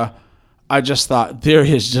Mara. I just thought there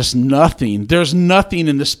is just nothing. There's nothing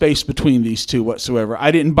in the space between these two whatsoever.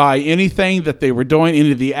 I didn't buy anything that they were doing,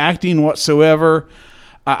 any of the acting whatsoever.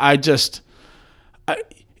 It's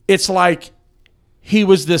like he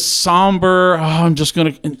was this somber,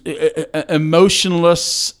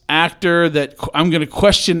 emotionless actor that I'm going to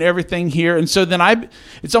question everything here. And so then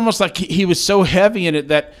it's almost like he was so heavy in it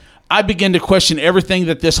that I began to question everything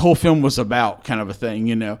that this whole film was about, kind of a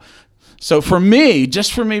thing, So for me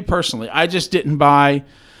personally, I just didn't buy.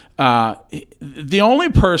 The only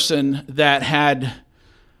person that had,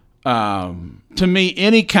 to me,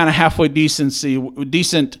 any kind of halfway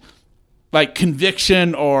decent like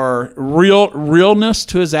conviction or realness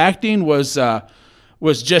to his acting was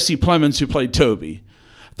Jesse Plemons, who played Toby.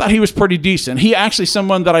 I thought he was pretty decent. He actually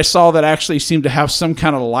someone that I saw that actually seemed to have some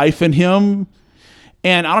kind of life in him.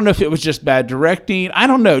 And I don't know if it was just bad directing. I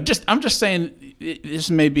don't know. I'm just saying.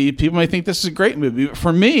 People may think this is a great movie, but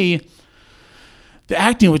for me, the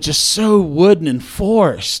acting was just so wooden and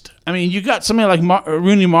forced. I mean, you got somebody like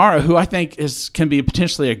Rooney Mara, who I think can be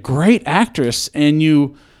potentially a great actress, and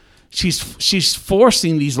she's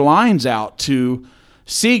forcing these lines out to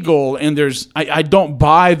Segel, and I don't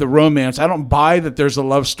buy the romance. I don't buy that there's a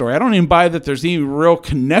love story. I don't even buy that there's any real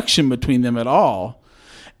connection between them at all.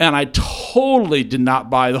 And I totally did not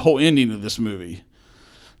buy the whole ending of this movie.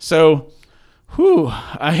 So,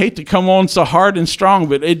 I hate to come on so hard and strong,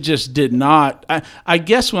 but it just did not. I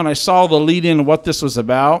guess when I saw the lead-in of what this was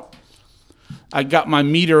about, I got my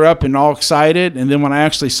meter up and all excited, and then when I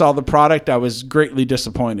actually saw the product, I was greatly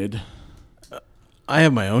disappointed. I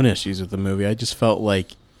have my own issues with the movie. I just felt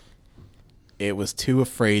like it was too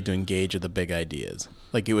afraid to engage with the big ideas.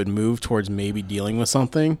 Like it would move towards maybe dealing with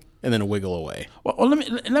something and then wiggle away. Well,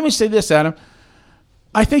 let me say this, Adam.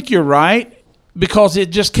 I think you're right, because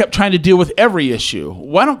it just kept trying to deal with every issue.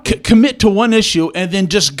 Why don't commit to one issue and then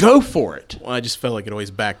just go for it? Well, I just felt like it always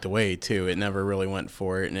backed away, too. It never really went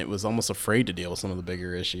for it, and it was almost afraid to deal with some of the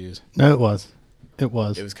bigger issues. No, it was. It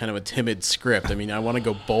was. It was kind of a timid script. I mean, I want to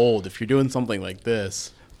go bold if you're doing something like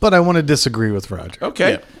this. But I want to disagree with Roger.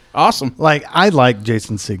 Okay. Yeah. Awesome. Like, I like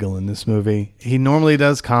Jason Segel in this movie. He normally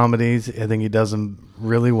does comedies. I think he does them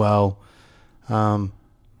really well. And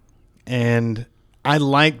I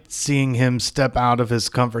liked seeing him step out of his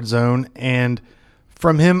comfort zone, and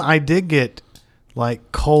from him I did get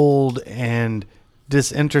like cold and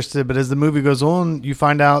disinterested, but as the movie goes on, you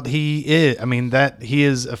find out he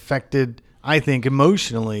is affected, I think,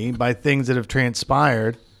 emotionally by things that have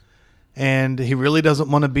transpired, and he really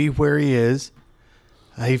doesn't want to be where he is.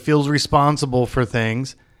 He feels responsible for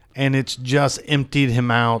things, and it's just emptied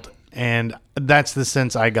him out, and that's the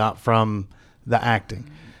sense I got from the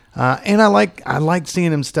acting. And I like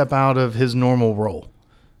seeing him step out of his normal role.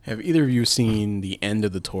 Have either of you seen The End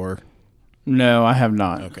of the Tour? No, I have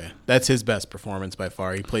not. Okay, that's his best performance by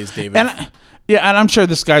far. He plays David. And I'm sure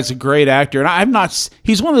this guy's a great actor. And I've not.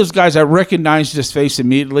 He's one of those guys I recognized his face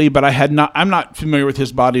immediately, but I'm not familiar with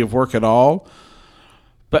his body of work at all.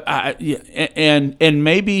 But and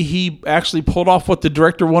maybe he actually pulled off what the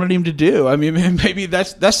director wanted him to do. I mean, maybe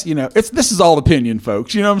that's this is all opinion,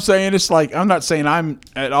 folks. You know what I'm saying? It's like, I'm not saying I'm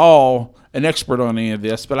at all an expert on any of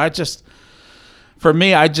this, but I just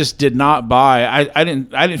did not buy. I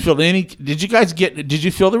didn't feel any. Did you guys did you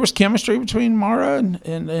feel there was chemistry between Mara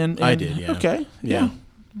and I did, yeah. Okay. Yeah.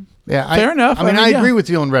 Yeah, fair enough. I mean, I agree with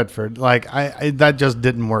you on Redford. Like, I that just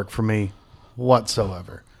didn't work for me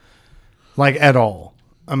whatsoever. Like, at all.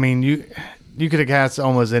 I mean, you could have cast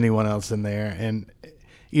almost anyone else in there, and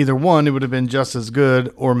either one, it would have been just as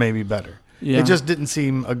good or maybe better. Yeah. It just didn't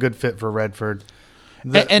seem a good fit for Redford.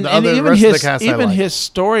 And even his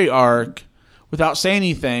story arc, without saying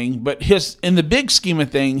anything, but in the big scheme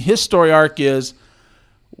of things, his story arc is,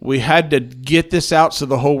 we had to get this out so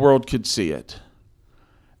the whole world could see it.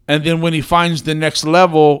 And then when he finds the next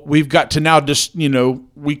level, we've got to now just,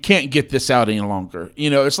 we can't get this out any longer.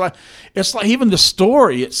 It's like even the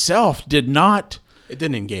story itself did not. It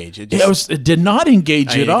didn't engage. It did not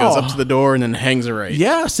engage at all. It goes up to the door and then hangs it right.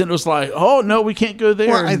 Yes, and it was like, oh no, we can't go there.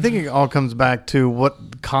 Well, I think it all comes back to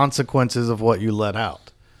what consequences of what you let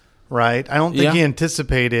out, right? I don't think he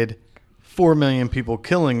anticipated 4 million people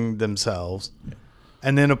killing themselves,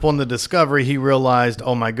 and then upon the discovery, he realized,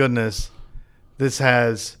 oh my goodness, this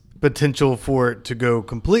has potential for it to go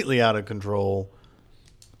completely out of control.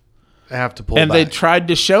 I have to pull back. And they tried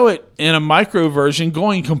to show it in a micro version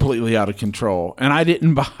going completely out of control. And I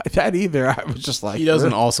didn't buy that either. I was just like... He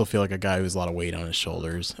doesn't also feel like a guy who has a lot of weight on his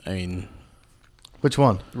shoulders. I mean... Which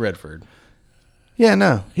one? Redford. Yeah,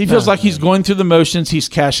 no. He feels like he's going through the motions. He's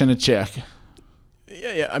cashing a check.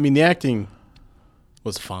 Yeah. I mean, the acting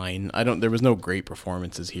was fine. There was no great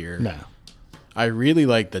performances here. No. I really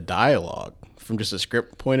like the dialogue. From just a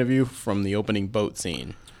script point of view, from the opening boat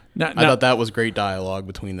scene. I thought that was great dialogue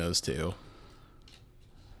between those two.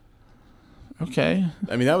 Okay.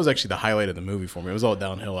 I mean, that was actually the highlight of the movie for me. It was all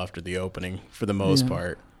downhill after the opening for the most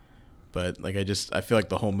part. But like, I feel like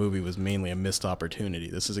the whole movie was mainly a missed opportunity.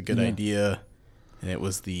 This is a good idea, and it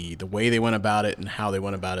was the way they went about it and how they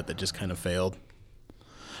went about it that just kind of failed.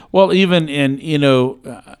 Well, even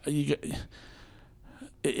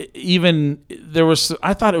there was,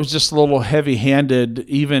 I thought it was just a little heavy-handed.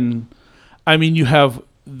 You have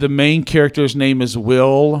the main character's name is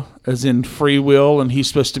Will, as in free will, and he's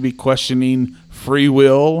supposed to be questioning free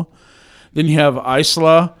will. Then you have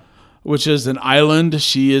Isla, which is an island.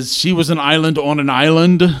 She was an island on an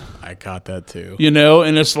island. I caught that too.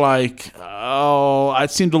 And it's like,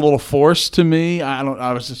 it seemed a little forced to me.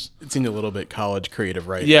 It seemed a little bit college creative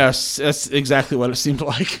writing. Yes, that's exactly what it seemed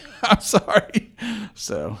like. I'm sorry.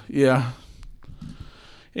 So, yeah.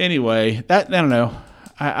 Anyway, I don't know.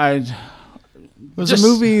 It was a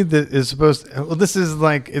movie that is supposed to, this is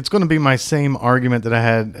like, it's going to be my same argument that I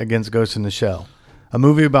had against Ghost in the Shell. A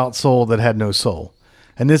movie about soul that had no soul.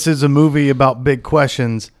 And this is a movie about big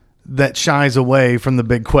questions that shies away from the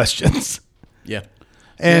big questions. Yeah.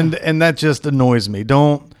 And that just annoys me.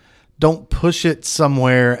 Don't push it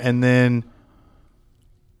somewhere and then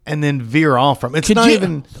veer off from it. It's not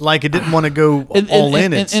even like it didn't want to go all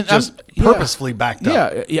in. It's just purposefully backed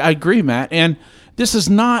up. Yeah, I agree, Matt. And this is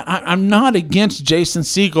not, I'm not against Jason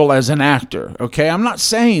Segel as an actor, okay? I'm not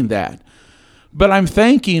saying that. But I'm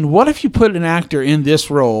thinking, what if you put an actor in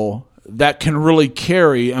this role that can really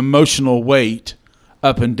carry emotional weight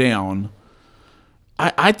up and down?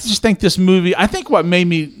 I just think this movie, I think what made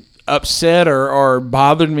me upset or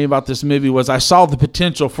bothered me about this movie was I saw the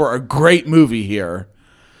potential for a great movie here,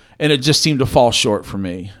 and it just seemed to fall short for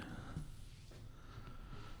me.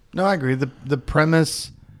 No, I agree. The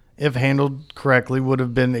premise, if handled correctly, would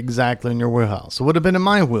have been exactly in your wheelhouse. It would have been in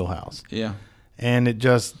my wheelhouse. Yeah. And it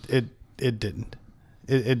didn't.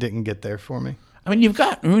 It didn't get there for me. I mean, you've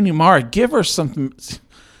got Rooney Mara. Give her some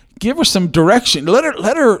direction. Let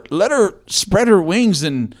her spread her wings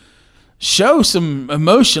and show some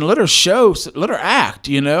emotion. Let her act.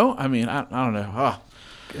 I mean, I don't know.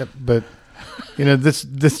 Yeah, but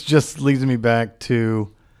this just leads me back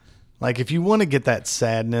to, like, if you want to get that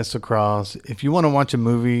sadness across, if you want to watch a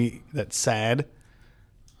movie that's sad,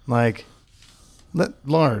 like, let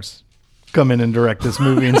Lars come in and direct this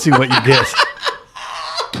movie and see what you get.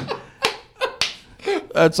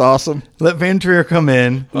 That's awesome. Let Van Trier come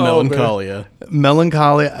in. Melancholia.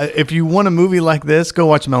 If you want a movie like this, go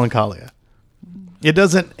watch Melancholia. It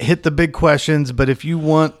doesn't hit the big questions, but if you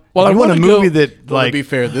want Well, I want a movie that, Well, like, to be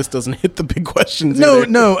fair, this doesn't hit the big questions. no, either.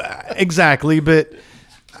 no, exactly. But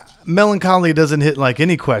Melancholy doesn't hit like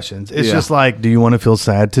any questions. It's Yeah. just like, do you want to feel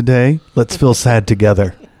sad today? Let's feel sad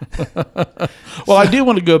together. Well, I do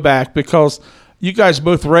want to go back because you guys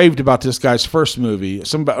both raved about this guy's first movie,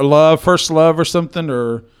 some about First Love or something,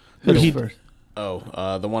 or First?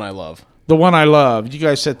 Oh, the one I love. The One I Love. You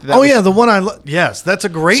guys said that. Oh yeah, the one I love. Yes, that's a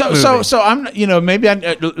great movie. So I'm, maybe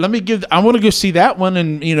I want to go see that one,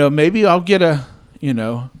 and maybe I'll get a,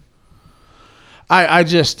 I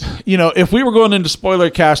just, if we were going into spoiler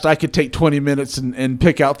cast, I could take 20 minutes and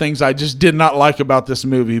pick out things I just did not like about this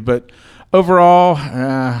movie, but overall,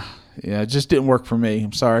 it just didn't work for me.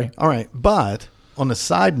 I'm sorry. All right, but on a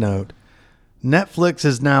side note, Netflix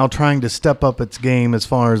is now trying to step up its game as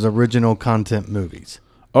far as original content movies.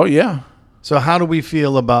 Oh yeah. So how do we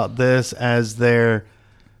feel about this as their,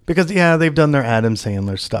 because they've done their Adam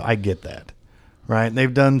Sandler stuff. I get that, right?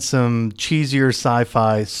 They've done some cheesier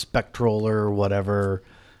sci-fi, spectral or whatever.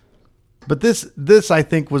 But this I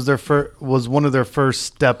think was was one of their first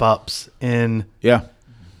step ups in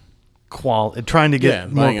trying to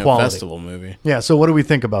get more buying quality. a festival movie. Yeah. So what do we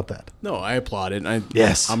think about that? No, I applaud it. And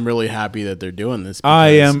Yes. I'm really happy that they're doing this.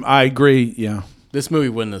 I agree. Yeah. This movie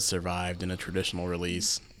wouldn't have survived in a traditional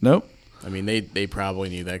release. Nope. I mean, they probably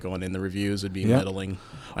knew that going in. The reviews would be Yeah. meddling.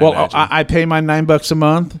 Well, I pay my $9 a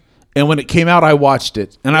month, and when it came out, I watched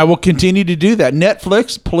it, and I will continue to do that.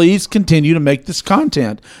 Netflix, please continue to make this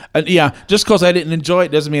content. Just because I didn't enjoy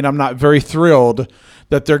it doesn't mean I'm not very thrilled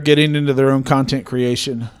that they're getting into their own content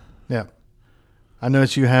creation. Yeah. I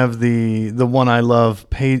notice you have the One I Love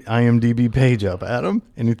IMDb page up, Adam.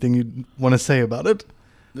 Anything you want to say about it?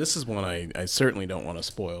 This is one I certainly don't want to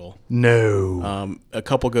spoil. No. A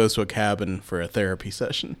couple goes to a cabin for a therapy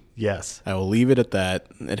session. Yes. I will leave it at that.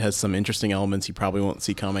 It has some interesting elements you probably won't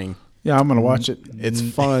see coming. Yeah, I'm going to watch it. It's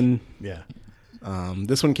fun. Yeah.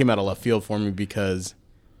 This one came out of left field for me because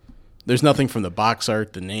there's nothing from the box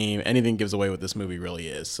art, the name, anything gives away what this movie really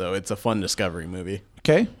is. So it's a fun discovery movie.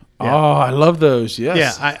 Okay. Yeah. Oh, I love those.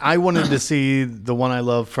 Yes. Yeah, I wanted to see the One I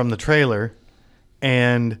Love from the trailer,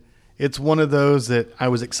 and it's one of those that I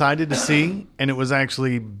was excited to see, and it was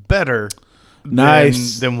actually better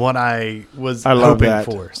than what I was hoping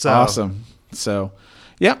for. So awesome. So,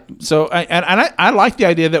 yeah. So, I like the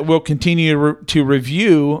idea that we'll continue to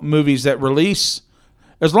review movies that release,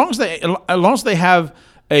 as long as they have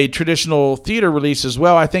a traditional theater release as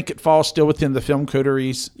well. I think it falls still within the Film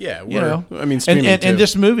Coterie's. Yeah, and streaming too.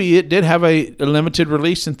 this movie, it did have a limited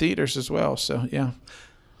release in theaters as well. So, yeah.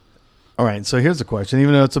 All right, so here's a question.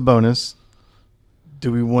 Even though it's a bonus,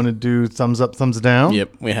 do we want to do thumbs up, thumbs down?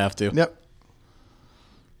 Yep, we have to. Yep.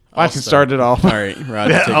 I can start it off. All right,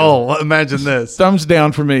 Rod. Imagine this. Thumbs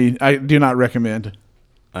down for me. I do not recommend.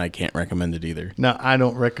 I can't recommend it either. No, I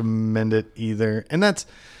don't recommend it either. And that's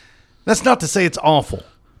not to say it's awful,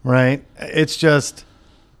 right? It's just,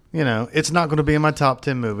 it's not going to be in my top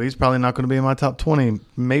 10 movies, probably not going to be in my top 20,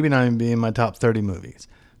 maybe not even be in my top 30 movies.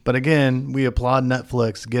 But again, we applaud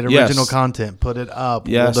Netflix. Get original content. Put it up.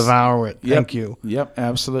 Yes. We'll devour it. Yep. Thank you. Yep,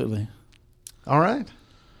 absolutely. All right.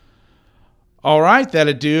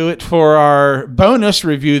 That'll do it for our bonus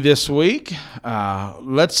review this week.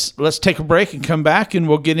 Let's take a break and come back, and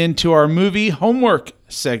we'll get into our movie homework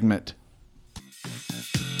segment.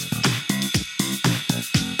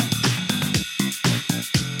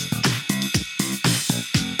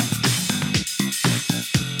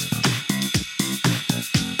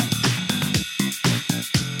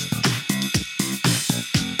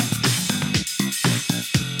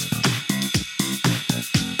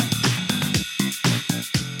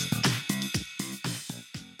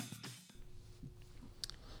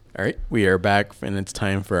 All right, we are back, and it's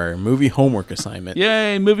time for our movie homework assignment.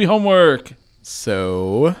 Yay, movie homework.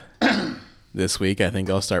 So, this week, I think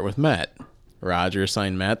I'll start with Matt. Roger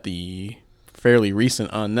assigned Matt the fairly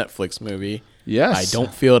recent on Netflix movie. Yes. I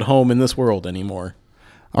Don't Feel at Home in This World Anymore.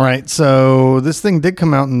 All right, so this thing did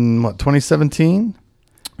come out in, 2017?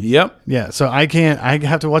 Yep. Yeah, so I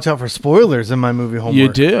have to watch out for spoilers in my movie homework.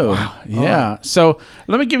 You do. Wow. Yeah. So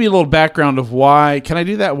let me give you a little background of why. Can I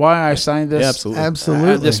do that? Why I signed this? Yeah, absolutely.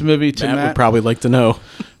 Absolutely. This movie to Matt would probably like to know.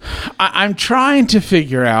 I'm trying to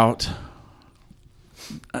figure out.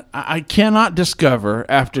 I cannot discover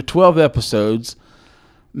after 12 episodes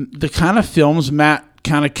the kind of films Matt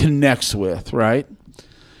kind of connects with, right?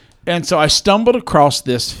 And so I stumbled across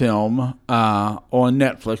this film on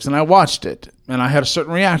Netflix, and I watched it, and I had a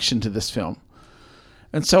certain reaction to this film.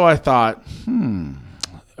 And so I thought,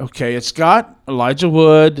 okay, it's got Elijah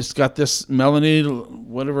Wood, it's got this Melanie,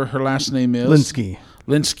 whatever her last name is.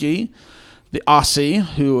 Linsky, the Aussie,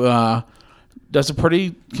 who does a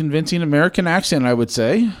pretty convincing American accent, I would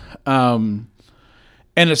say. And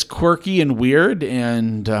it's quirky and weird.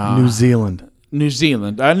 And New Zealand.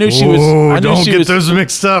 I knew she was. Don't get those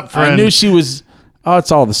mixed up, friend. I knew she was. Oh,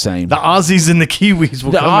 it's all the same. The Aussies and the Kiwis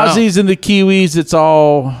will come out. The Aussies and the Kiwis.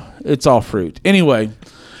 It's all fruit. Anyway.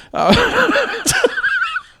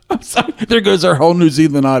 I'm sorry. There goes our whole New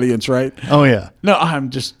Zealand audience, right? Oh yeah. No, I'm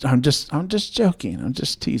just joking. I'm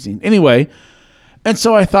just teasing. Anyway, and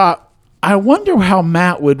so I thought, I wonder how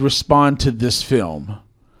Matt would respond to this film.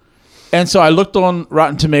 And so I looked on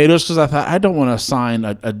Rotten Tomatoes because I thought I don't want to assign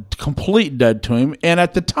a complete dud to him. And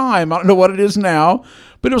at the time, I don't know what it is now,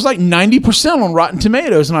 but it was like 90% on Rotten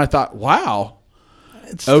Tomatoes. And I thought, wow.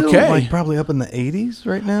 It's still like probably up in the 80s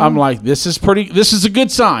right now. I'm like, this is a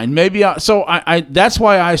good sign. Maybe I that's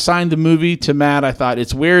why I assigned the movie to Matt. I thought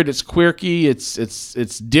it's weird, it's quirky,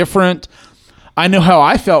 it's different. I know how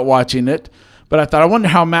I felt watching it, but I thought I wonder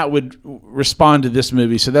how Matt would respond to this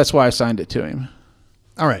movie. So that's why I assigned it to him.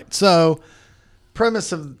 All right. So,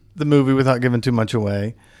 premise of the movie, without giving too much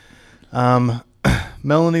away,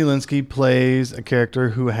 Melanie Lynskey plays a character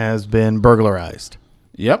who has been burglarized.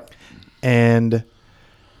 Yep. And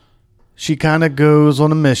she kind of goes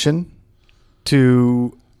on a mission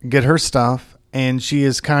to get her stuff, and she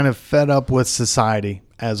is kind of fed up with society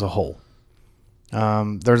as a whole.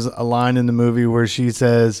 There's a line in the movie where she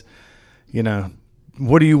says, you know,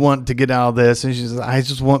 what do you want to get out of this? And she says, I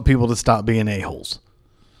just want people to stop being a-holes.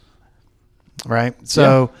 Right?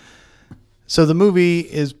 So the movie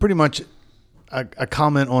is pretty much a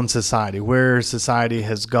comment on society, where society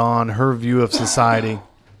has gone, her view of society.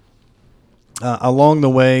 Along the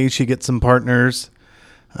way, she gets some partners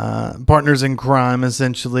in crime,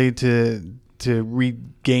 essentially, to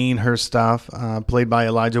regain her stuff, played by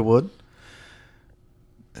Elijah Wood,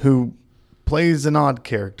 who plays an odd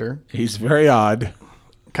character. He's very odd.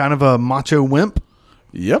 Kind of a macho wimp.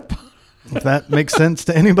 Yep. If that makes sense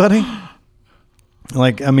to anybody.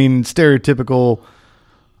 Like, I mean, stereotypical,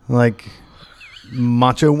 like,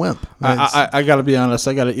 macho wimp. I got to be honest.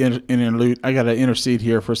 I got to intercede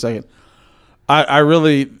here for a second. I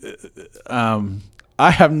really, I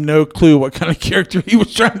have no clue what kind of character he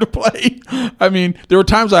was trying to play. I mean, there were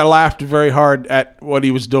times I laughed very hard at what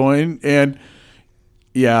he was doing. And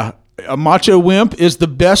yeah, a macho wimp is the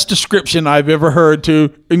best description I've ever heard to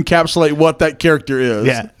encapsulate what that character is.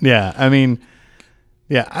 Yeah. I mean,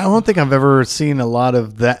 yeah, I don't think I've ever seen a lot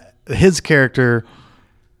of that. His character,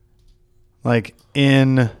 like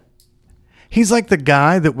he's like the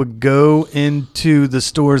guy that would go into the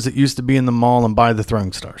stores that used to be in the mall and buy the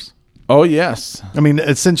throwing stars. Oh, yes. I mean,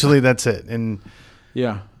 essentially that's it. And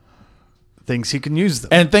yeah, thinks he can use them.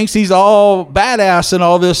 And thinks he's all badass and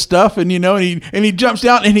all this stuff. And, you know, and he jumps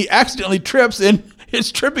down and he accidentally trips, and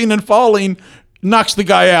his tripping and falling knocks the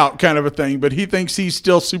guy out, kind of a thing. But he thinks he's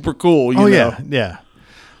still super cool. You know? Yeah.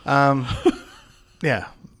 Yeah.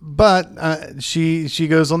 But she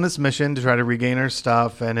goes on this mission to try to regain her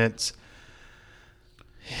stuff, and it's,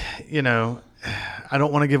 you know, I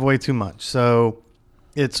don't want to give away too much. So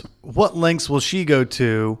it's what lengths will she go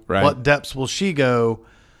to? Right. What depths will she go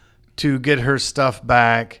to get her stuff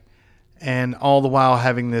back, and all the while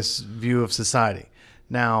having this view of society.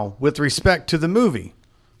 Now, with respect to the movie,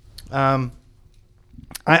 I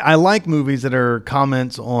like movies that are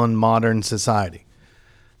comments on modern society.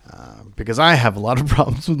 Because I have a lot of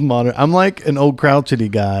problems with modern. I'm like an old crotchety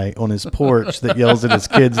guy on his porch that yells at his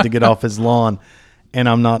kids to get off his lawn, and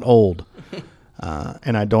I'm not old.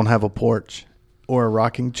 And I don't have a porch or a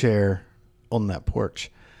rocking chair on that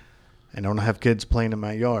porch. And I don't have kids playing in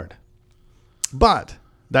my yard. But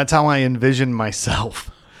that's how I envision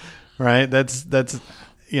myself, right? That's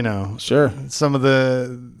you know, sure. Some of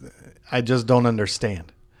I just don't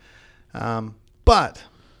understand. But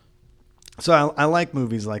so I like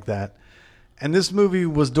movies like that. And this movie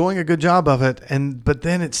was doing a good job of it, but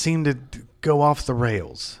then it seemed to go off the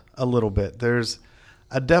rails a little bit. There's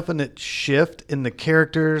a definite shift in the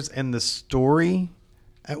characters and the story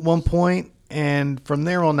at one point, and from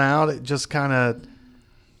there on out, it just kind of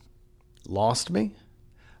lost me.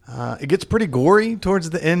 It gets pretty gory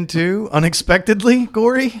towards the end too, unexpectedly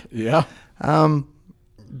gory. Yeah. I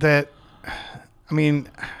mean,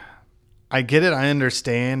 I get it. I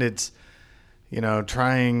understand. It's, you know,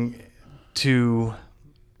 trying to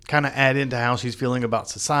kind of add into how she's feeling about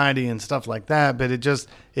society and stuff like that, but it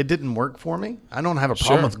didn't work for me. I don't have a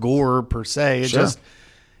problem with gore per se.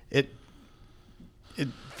 It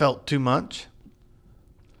felt too much.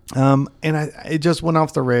 And it just went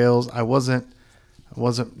off the rails. I wasn't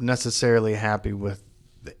necessarily happy with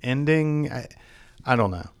the ending. I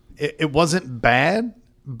don't know. It wasn't bad,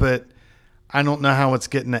 but I don't know how it's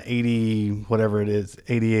getting to 80, whatever it is,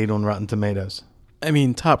 88 on Rotten Tomatoes. I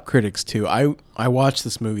mean, top critics too. I watched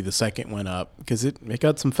this movie the second it went up because it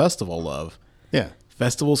got some festival love. Yeah.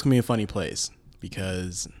 Festivals can be a funny place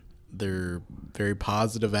because they're very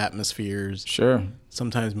positive atmospheres. Sure.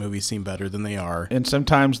 Sometimes movies seem better than they are. And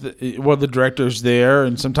sometimes, the director's there,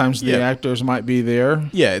 and sometimes the actors might be there.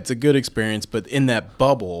 Yeah, it's a good experience, but in that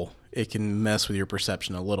bubble, it can mess with your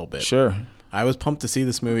perception a little bit. Sure. I was pumped to see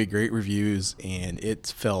this movie, great reviews, and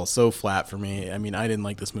it fell so flat for me. I mean, I didn't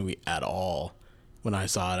like this movie at all when I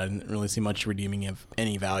saw it. I didn't really see much redeeming of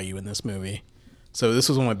any value in this movie. So this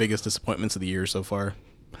was one of my biggest disappointments of the year so far.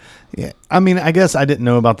 Yeah, I mean, I guess I didn't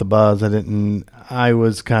know about the buzz. I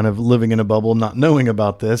was kind of living in a bubble, not knowing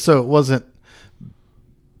about this, so it wasn't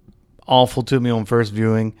awful to me on first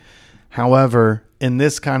viewing. However, in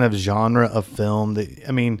this kind of genre of film,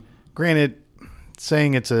 granted,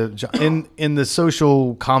 saying it's in the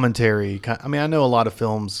social commentary. I mean, I know a lot of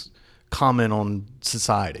films comment on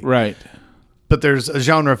society, right? But there's a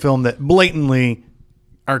genre of film that blatantly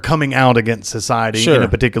are coming out against society in a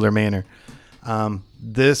particular manner.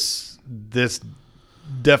 This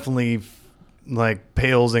definitely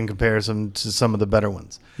pales in comparison to some of the better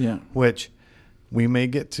ones. Yeah, which we may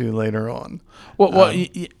get to later on. Well,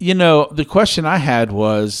 the question I had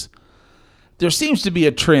was, there seems to be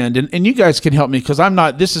a trend, and you guys can help me because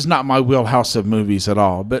this is not my wheelhouse of movies at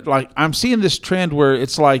all. But I'm seeing this trend where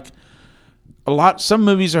it's some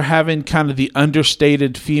movies are having kind of the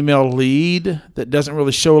understated female lead that doesn't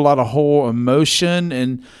really show a lot of whole emotion,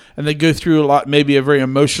 and they go through maybe a very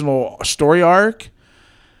emotional story arc.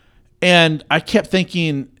 And I kept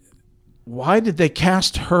thinking, why did they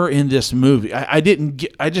cast her in this movie? I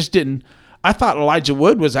thought Elijah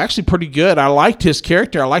Wood was actually pretty good. I liked his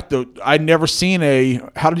character. I'd never seen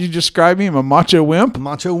how did you describe him? A macho wimp?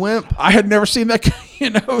 Macho wimp. I had never seen that,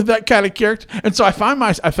 that kind of character. And so I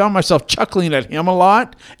found myself chuckling at him a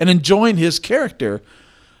lot and enjoying his character.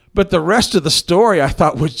 But the rest of the story I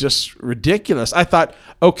thought was just ridiculous. I thought,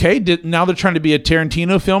 okay, now they're trying to be a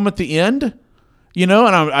Tarantino film at the end? And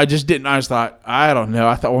I just didn't. I just thought, I don't know.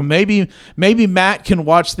 I thought, well, maybe Matt can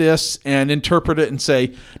watch this and interpret it and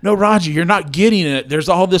say, no, Roger, you're not getting it. There's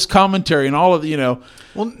all this commentary and all of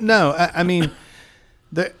Well, no, I mean,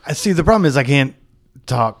 the problem is I can't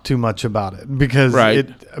talk too much about it because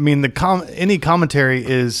any commentary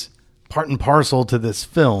is part and parcel to this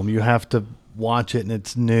film. You have to watch it and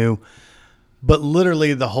it's new. But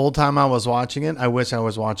literally the whole time I was watching it, I wish I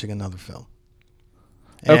was watching another film.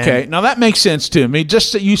 Okay, now that makes sense to me.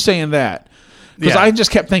 Just you saying that, because I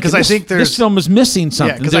just kept thinking, this film is missing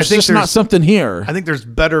something. There's just not something here. I think there's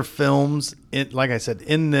better films. Like I said,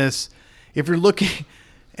 in this, if you're looking,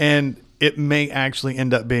 and it may actually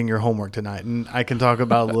end up being your homework tonight, and I can talk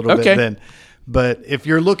about it a little bit then. But if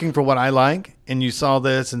you're looking for what I like, and you saw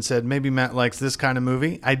this and said maybe Matt likes this kind of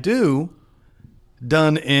movie, I do.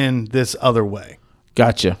 Done in this other way.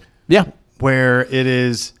 Gotcha. Yeah, where it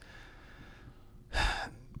is.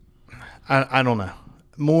 I don't know.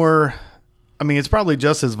 More, it's probably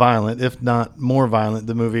just as violent, if not more violent,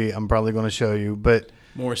 the movie I'm probably going to show you, but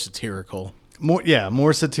more satirical.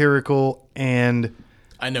 More satirical, and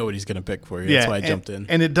I know what he's going to pick for you. That's why I jumped in.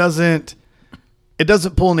 And it doesn't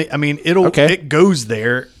pull any. It goes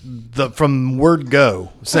there from word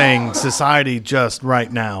go, saying society just right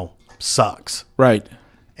now sucks. Right.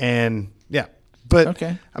 And but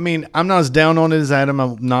I'm not as down on it as Adam.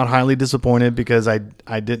 I'm not highly disappointed because I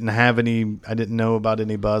didn't know about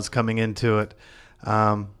any buzz coming into it.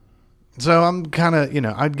 So I'm kind of,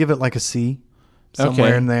 I'd give it like a C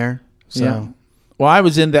somewhere in there. So. Yeah. Well, I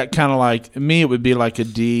was in that kind of me, it would be like a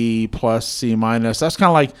D plus C minus. That's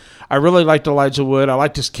kind of I really liked Elijah Wood. I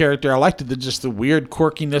liked his character. I liked the weird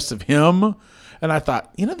quirkiness of him. And I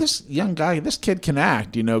thought, this young guy, this kid can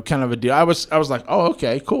act, kind of a deal. I was like, oh,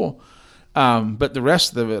 okay, cool. But the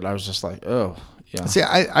rest of it, I was just like, oh, yeah. See,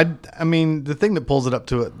 I mean, the thing that pulls it up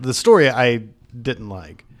to it, the story I didn't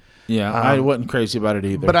like. Yeah, I wasn't crazy about it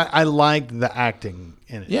either. But I liked the acting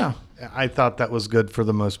in it. Yeah. I thought that was good for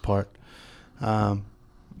the most part.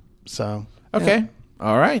 So. Okay. Yeah.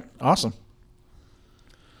 All right. Awesome.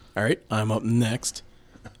 All right. I'm up next.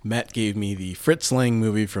 Matt gave me the Fritz Lang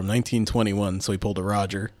movie from 1921, so he pulled a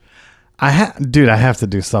Roger. Dude, I have to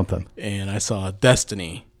do something. And I saw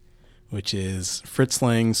Destiny, which is Fritz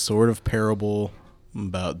Lang's sort of parable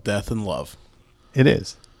about death and love. It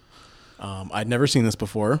is. I'd never seen this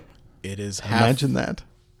before. It is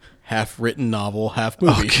half written novel, half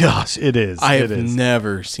movie. Oh gosh, it is. I have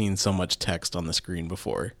never seen so much text on the screen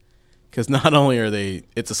before. Because not only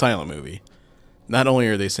it's a silent movie. Not only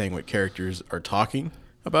are they saying what characters are talking,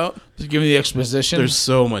 about. Just give me the exposition. There's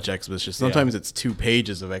so much exposition. Sometimes it's 2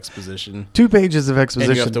 pages of exposition. 2 pages of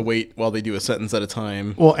exposition. And you have to wait while they do a sentence at a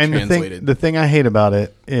time. Well, and the thing I hate about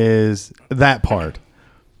it is that part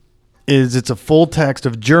is it's a full text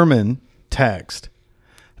of German text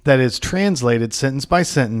that is translated sentence by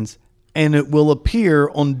sentence, and it will appear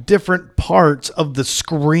on different parts of the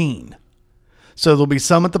screen. So there'll be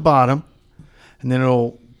some at the bottom, and then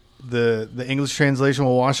the English translation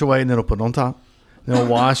will wash away, and then it'll put it on top. Then it'll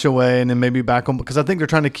wash away, and then maybe back on, because I think they're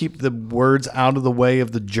trying to keep the words out of the way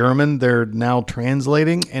of the German they're now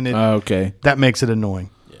translating, and that makes it annoying.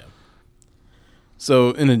 Yeah.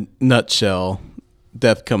 So in a nutshell,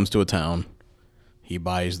 Death comes to a town. He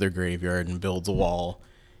buys their graveyard and builds a wall,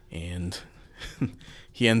 and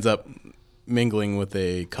he ends up mingling with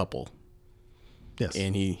a couple. Yes.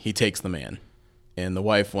 And he takes the man. And the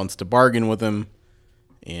wife wants to bargain with him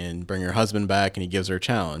and bring her husband back, and he gives her a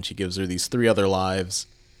challenge. He gives her these 3 other lives,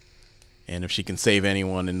 and if she can save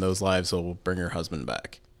anyone in those lives, he'll bring her husband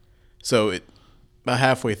back. So about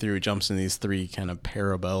halfway through, it jumps in these 3 kind of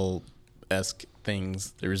parabel-esque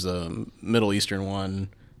things. There's a Middle Eastern one,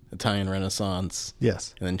 Italian Renaissance,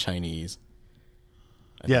 yes, and then Chinese.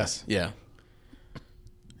 Yes. Yeah.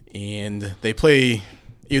 And they play,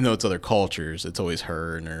 even though it's other cultures, it's always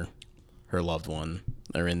her and her loved one.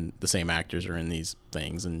 They're in the same actors are in these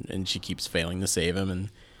things, and she keeps failing to save him, and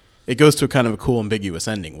it goes to a kind of a cool ambiguous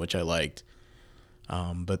ending, which I liked.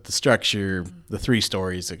 But the structure, the 3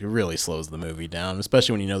 stories, it really slows the movie down,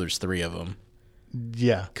 especially when you know there's 3 of them.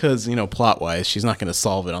 Yeah, because plot wise, she's not going to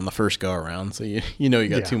solve it on the first go around, so you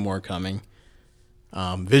got 2 more coming.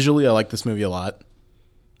 Visually, I like this movie a lot.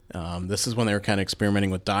 This is when they were kind of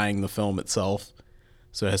experimenting with dyeing the film itself.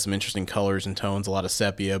 So it has some interesting colors and tones, a lot of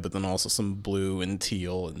sepia, but then also some blue and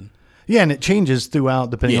teal. And it changes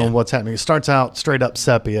throughout depending on what's happening. It starts out straight up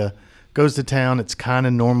sepia, goes to town, it's kind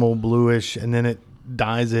of normal bluish, and then it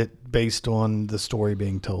dyes it based on the story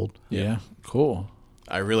being told. Yeah, cool.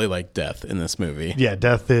 I really like Death in this movie. Yeah,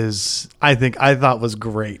 Death is, I thought was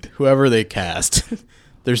great. Whoever they cast,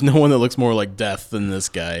 there's no one that looks more like Death than this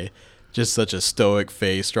guy. Just such a stoic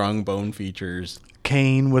face, strong bone features.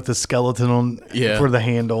 Kane with a skeleton on for the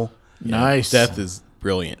handle. Yeah. Nice. Death is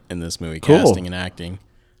brilliant in this movie, Cool. casting and acting.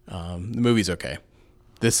 The movie's okay.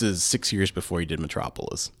 This is 6 years before he did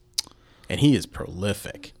Metropolis, and he is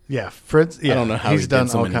prolific. Yeah, Fritz. Yeah, I don't know how he's he done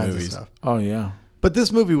did so all many kinds movies. of stuff. Oh yeah. But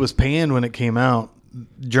this movie was panned when it came out.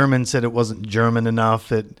 German said it wasn't German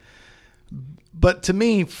enough. But to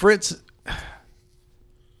me, Fritz,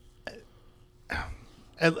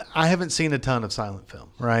 I haven't seen a ton of silent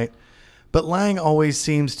film, right? But Lang always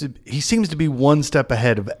seems to be one step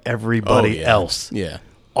ahead of everybody else. Yeah.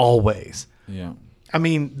 Always. Yeah. I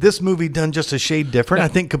mean, this movie done just a shade different, I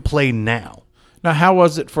think could play now. Now, how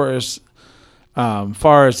was it for as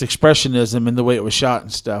far as expressionism and the way it was shot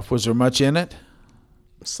and stuff? Was there much in it?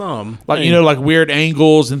 Some. Like, like weird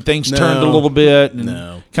angles and things turned a little bit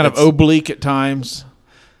and kind of oblique at times?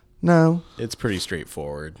 No. It's pretty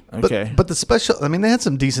straightforward. Okay. But the special, I mean, they had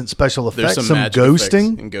some decent special effects. There's some magic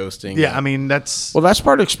ghosting. effects and ghosting. Yeah, I mean, that's... Well, that's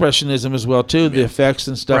part of expressionism as well, too, the effects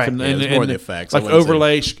and stuff. Right. And, it's more the effects. Like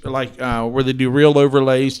overlays, where they do real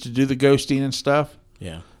overlays to do the ghosting and stuff.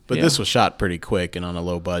 Yeah. But this was shot pretty quick and on a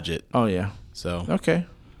low budget. Oh, yeah. So... Okay.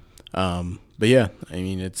 But yeah, I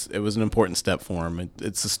mean, it was an important step for him.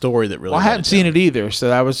 It's a story that really... Well, I hadn't seen it either,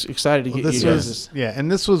 so I was excited to get this you guys.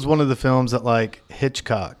 And this was one of the films that, like,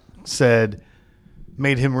 Hitchcock said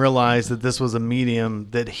made him realize that this was a medium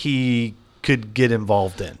that he could get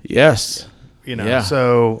involved in. Yes.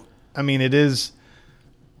 So, I mean, it is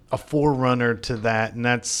a forerunner to that, and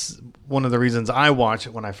that's one of the reasons I watched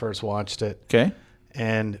it when I first watched it. Okay.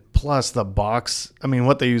 And plus the box, I mean,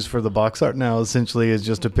 what they use for the box art now essentially is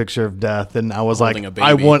just a picture of Death. And I was holding a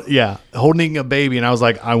baby. Holding a baby. And I was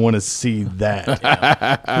like, I want to see that.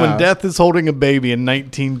 When Death is holding a baby in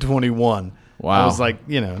 1921. Wow. I was like,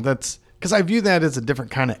 that's because I view that as a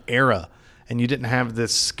different kind of era. And you didn't have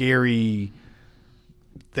this scary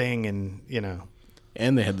thing and,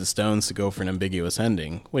 And they had the stones to go for an ambiguous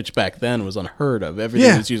ending, which back then was unheard of.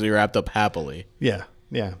 Everything was usually wrapped up happily. Yeah.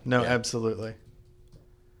 Yeah. No, absolutely.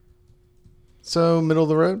 So, middle of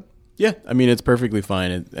the road? Yeah. I mean, it's perfectly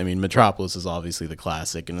fine. Metropolis is obviously the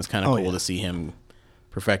classic, and it's kind of cool to see him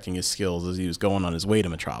perfecting his skills as he was going on his way to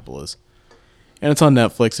Metropolis. And it's on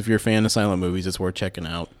Netflix. If you're a fan of silent movies, it's worth checking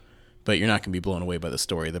out. But you're not going to be blown away by the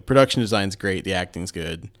story. The production design's great. The acting's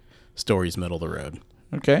good. Story's middle of the road.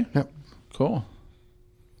 Okay. Yep. Cool.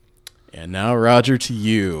 And now, Roger, to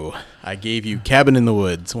you. I gave you Cabin in the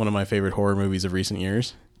Woods, one of my favorite horror movies of recent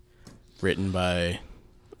years. Written by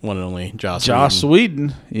one and only Joss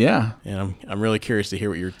Whedon. Yeah. And I'm really curious to hear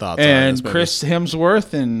what your thoughts are on And this movie. Chris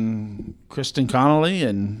Hemsworth and Kristen Connolly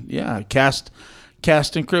and cast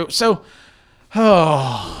and crew. So,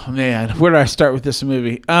 oh man, where do I start with this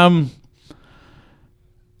movie?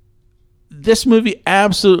 This movie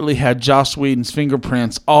absolutely had Joss Whedon's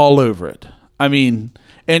fingerprints all over it. I mean,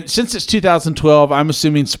 and since it's 2012, I'm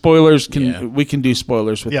assuming spoilers we can do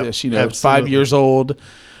spoilers with this. You know, it's 5 years old.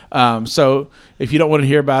 So if you don't want to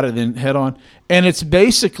hear about it, then head on. And it's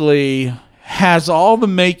basically has all the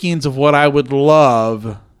makings of what I would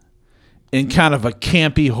love in kind of a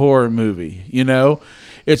campy horror movie. You know,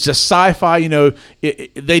 it's a sci-fi. You know,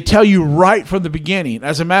 they tell you right from the beginning.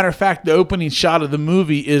 As a matter of fact, the opening shot of the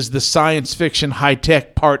movie is the science fiction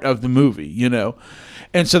high-tech part of the movie. You know,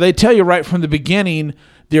 and so they tell you right from the beginning.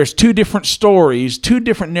 There's two different stories, two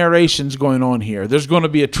different narrations going on here. There's going to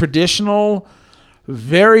be a traditional,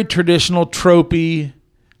 very traditional, tropey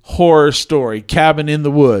horror story, cabin in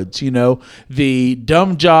the woods. You know, the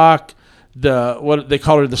dumb jock, what they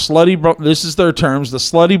call her, the slutty. This is their terms: the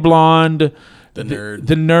slutty blonde, the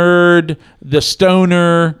nerd, the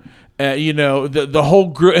stoner. You know, the whole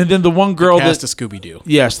group, and then the one girl, the cast of Scooby-Doo.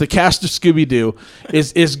 Yes, the cast of Scooby-Doo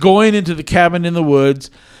is going into the cabin in the woods.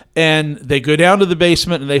 And they go down to the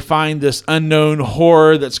basement and they find this unknown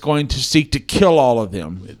horror that's going to seek to kill all of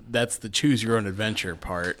them. That's the choose your own adventure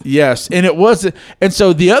part. Yes. And it was. And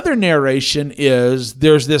so the other narration is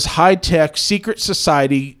there's this high-tech secret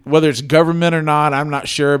society, whether it's government or not, I'm not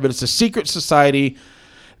sure, but it's a secret society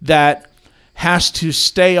that has to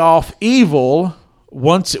stay off evil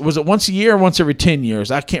once. Was it once a year or once every 10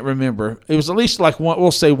 years? I can't remember. It was at least like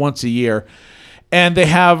we'll say once a year. And they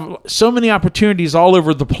have so many opportunities all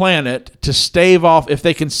over the planet to stave off. If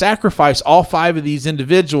they can sacrifice all 5 of these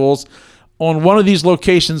individuals on one of these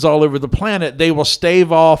locations all over the planet, they will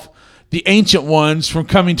stave off the ancient ones from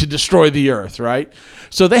coming to destroy the earth, right?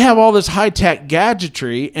 So they have all this high-tech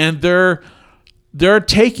gadgetry, and they're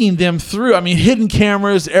taking them through. I mean, hidden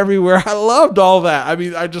cameras everywhere. I loved all that. I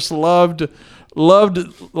mean, I just loved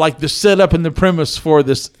like the setup and the premise for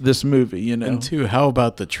this movie, you know. And two, how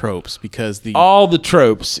about the tropes? Because all the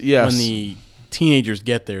tropes, yes. When the teenagers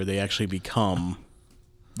get there, they actually become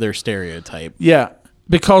their stereotype. Yeah,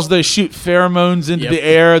 because they shoot pheromones into the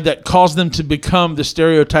air that cause them to become the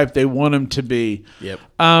stereotype they want them to be. Yep.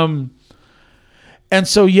 And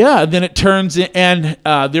so then it turns in, and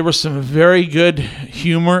there was some very good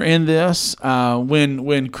humor in this.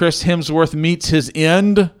 When Chris Hemsworth meets his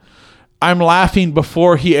end. I'm laughing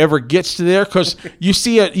before he ever gets to there because you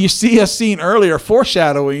see a scene earlier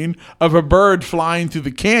foreshadowing of a bird flying through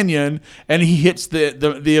the canyon and he hits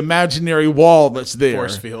the imaginary wall that's there.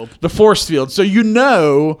 The force field. So you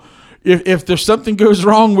know if there's something goes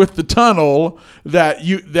wrong with the tunnel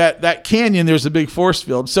that canyon, there's a big force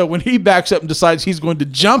field. So when he backs up and decides he's going to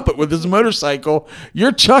jump it with his motorcycle,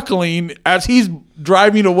 you're chuckling as he's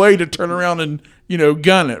driving away to turn around and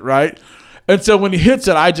gun it, right? And so when he hits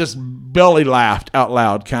it, I just belly laughed out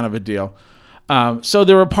loud, kind of a deal. So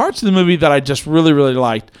there were parts of the movie that I just really, really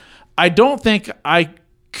liked. I don't think I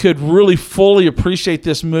could really fully appreciate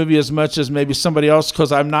this movie as much as maybe somebody else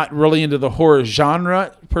because I'm not really into the horror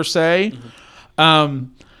genre per se. Mm-hmm.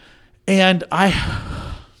 And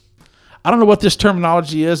I don't know what this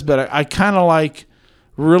terminology is, but I kind of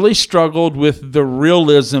really struggled with the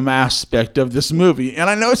realism aspect of this movie. And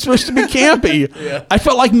I know it's supposed to be campy. Yeah. I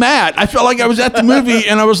felt like Matt. I felt like I was at the movie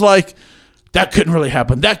and I was like, that couldn't really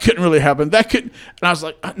happen. That couldn't really happen. That could. And I was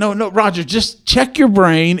like, no, Roger, just check your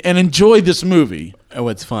brain and enjoy this movie. And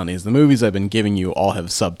what's funny is the movies I've been giving you all have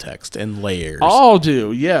subtext and layers. All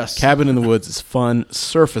do, yes. Cabin in the Woods is fun,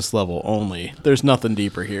 surface level only. There's nothing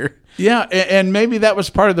deeper here. Yeah, and maybe that was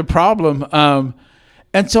part of the problem.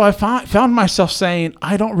 And so I found myself saying,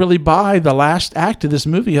 I don't really buy the last act of this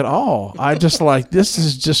movie at all. I just this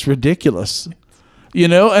is just ridiculous.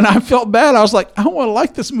 And I felt bad. I was like, I want to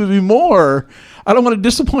like this movie more. I don't want to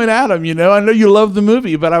disappoint Adam, I know you love the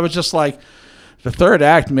movie, but I was just like, the third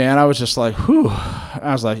act, man, I was just like, whew.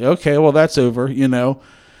 I was like, okay, well, that's over,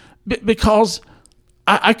 because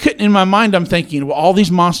I couldn't, in my mind, I'm thinking, well, all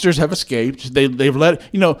these monsters have escaped. They've let,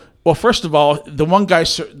 well, first of all, the one guy,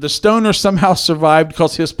 the stoner somehow survived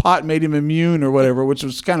because his pot made him immune or whatever, which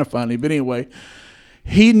was kind of funny. But anyway,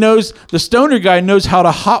 the stoner guy knows how to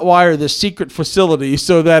hotwire this secret facility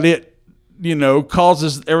so that it,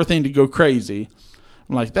 causes everything to go crazy.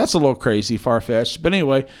 I'm like, that's a little crazy, far-fetched. But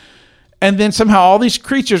anyway, and then somehow all these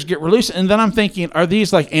creatures get released, and then I'm thinking, are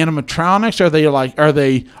these like animatronics?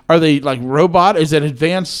 Are they like robot? Is it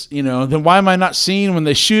advanced? Then why am I not seeing when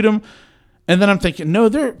they shoot them? And then I'm thinking, no,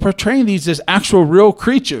 they're portraying these as actual real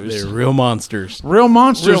creatures. They're real monsters. Real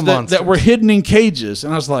monsters that were hidden in cages.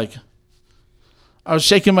 And I was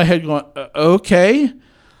shaking my head going, okay.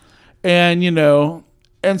 And,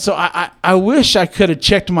 and so I wish I could have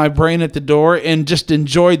checked my brain at the door and just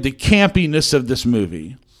enjoyed the campiness of this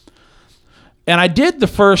movie. And I did the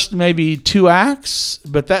first maybe 2 acts,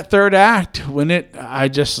 but that third act, I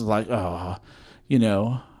just like, I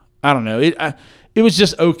don't know. It was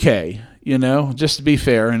just okay, just to be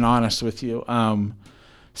fair and honest with you.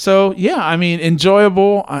 So yeah, I mean,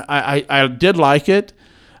 enjoyable. I did like it.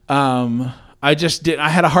 I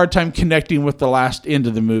had a hard time connecting with the last end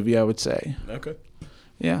of the movie, I would say. Okay.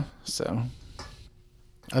 Yeah. So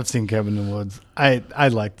I've seen Cabin in the Woods. I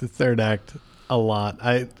like the third act a lot.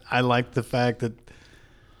 I like the fact that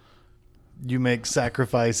you make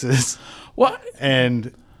sacrifices. What?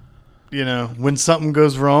 And when something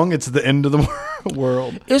goes wrong, it's the end of the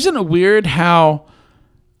world. Isn't it weird how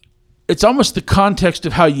it's almost the context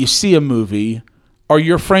of how you see a movie or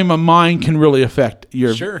your frame of mind can really affect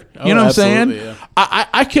your... Sure. You know what I'm saying? Yeah.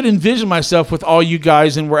 I could envision myself with all you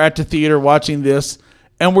guys and we're at the theater watching this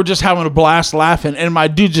and we're just having a blast laughing and I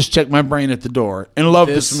do just check my brain at the door and love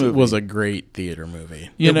this movie. This was a great theater movie.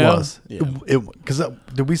 It was. Yeah. Because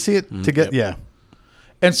did we see it together? Yep. Yeah.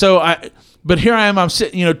 And so but here I am, I'm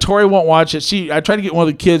sitting, Tori won't watch it. I tried to get one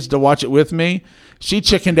of the kids to watch it with me. She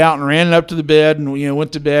chickened out and ran up to the bed and,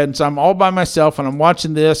 went to bed. And so I'm all by myself and I'm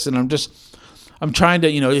watching this and I'm trying to,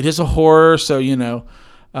 it is a horror. So,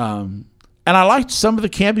 and I liked some of the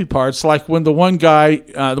campy parts, like when the one guy,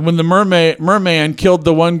 when the merman killed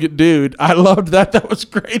the one dude. I loved that. That was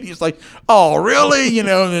great. He's like, oh, really? And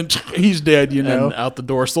then he's dead, And out the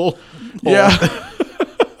dorsal. Yeah.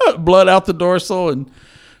 Blood out the dorsal. And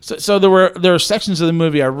so there were sections of the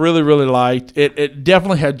movie I really, really liked. It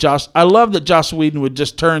definitely had Joss. I love that Joss Whedon would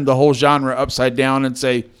just turn the whole genre upside down and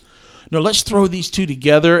say, no, let's throw these two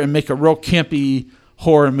together and make a real campy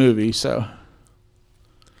horror movie. So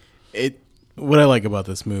what I like about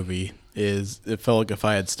this movie is it felt like if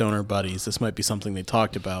I had stoner buddies, this might be something they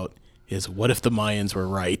talked about, is what if the Mayans were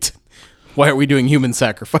right? Why are we doing human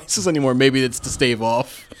sacrifices anymore? Maybe it's to stave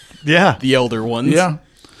off the elder ones. Yeah.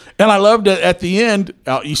 And I loved it at the end.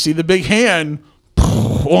 You see the big hand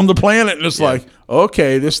on the planet, and it's like,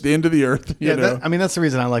 okay, this is the end of the earth. That's the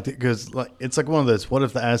reason I liked it, because it's like one of those, what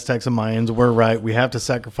if the Aztecs and Mayans were right? We have to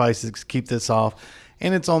sacrifice to keep this off.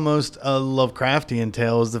 And it's almost a Lovecraftian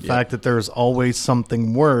tale, is the fact that there's always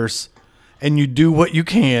something worse, and you do what you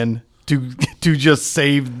can to just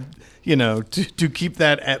save, to keep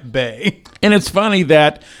that at bay. And it's funny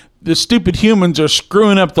that the stupid humans are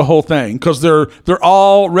screwing up the whole thing because they're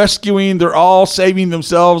all rescuing, they're all saving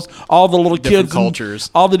themselves. All the little kids,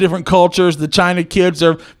 all the different cultures. The China kids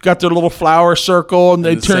have got their little flower circle, and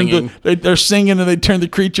they're singing, and they turn the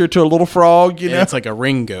creature to a little frog. It's like a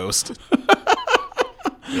ring ghost.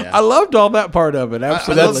 I loved all that part of it.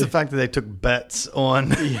 Absolutely, I love the fact that they took bets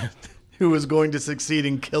on who was going to succeed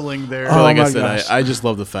in killing their. Like I said, I just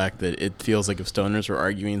love the fact that it feels like if stoners were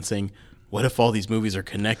arguing, saying, what if all these movies are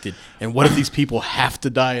connected? And what if these people have to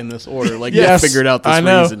die in this order? Like, they figured out this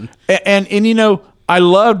reason. And I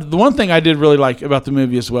loved, the one thing I did really like about the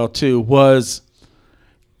movie as well, too, was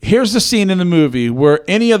here's the scene in the movie where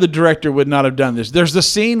any other director would not have done this. There's the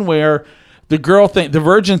scene where the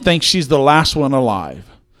virgin thinks she's the last one alive.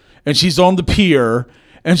 And she's on the pier,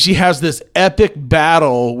 and she has this epic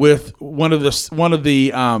battle with one of the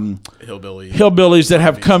hillbillies that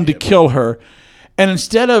have come to kill her. And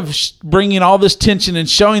instead of bringing all this tension and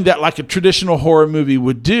showing that like a traditional horror movie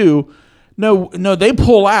would do, no, they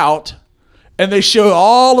pull out and they show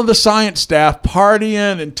all of the science staff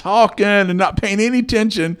partying and talking and not paying any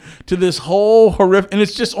attention to this whole horrific. And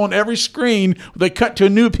it's just on every screen. They cut to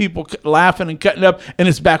new people laughing and cutting up, and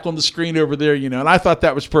it's back on the screen over there, And I thought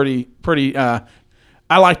that was pretty. I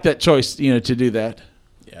like that choice, to do that.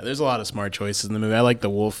 Yeah, there's a lot of smart choices in the movie. I like the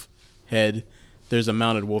wolf head. There's a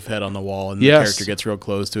mounted wolf head on the wall, and the character gets real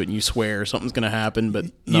close to it, and you swear something's going to happen, but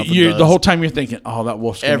nothing does. The whole time you're thinking, oh, that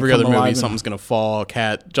wolf's going to Every other movie, something's going to fall. A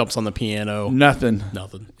cat jumps on the piano. Nothing.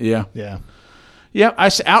 Yeah. Yeah.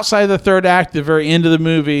 Outside of the third act, the very end of the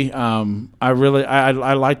movie, I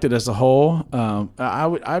liked it as a whole.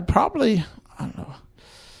 I'd probably, I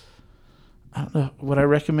don't know, would I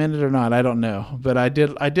recommend it or not? I don't know, but I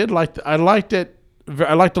liked it.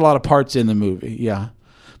 I liked a lot of parts in the movie. Yeah.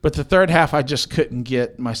 But the third half, I just couldn't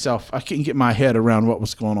get my head around what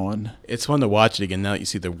was going on. It's fun to watch it again now that you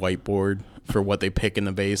see the whiteboard for what they pick in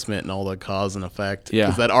the basement and all the cause and effect. Yeah.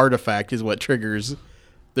 Because that artifact is what triggers.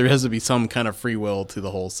 There has to be some kind of free will to the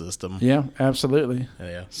whole system. Yeah, absolutely.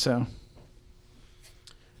 Yeah. So.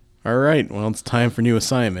 All right. Well, it's time for new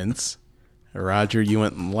assignments. Roger, you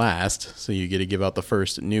went last, so you get to give out the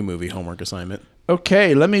first new movie homework assignment.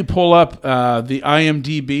 Okay, let me pull up the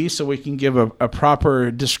IMDb so we can give a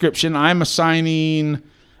proper description. I'm assigning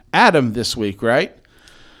Adam this week, right?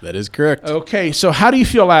 That is correct. Okay, so how do you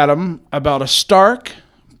feel, Adam, about a stark,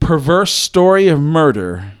 perverse story of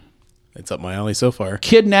murder, It's up my alley so far.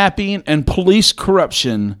 kidnapping, and police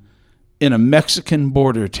corruption in a Mexican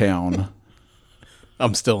border town?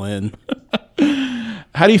 I'm still in.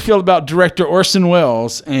 How do you feel about director Orson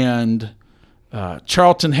Welles and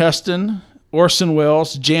Charlton Heston, Orson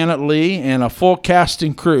Welles, Janet Leigh, and a full cast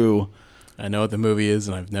and crew? I know what the movie is,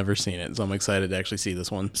 and I've never seen it, so I'm excited to actually see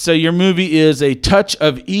this one. So your movie is A Touch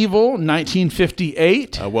of Evil,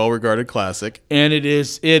 1958. A well-regarded classic. And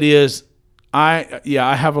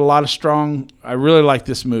I have a lot of I really like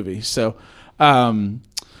this movie. So I'm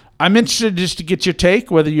interested just to get your take,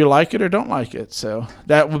 whether you like it or don't like it. So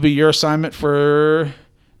that will be your assignment for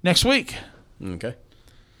next week. Okay.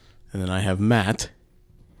 And then I have Matt,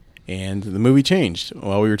 and the movie changed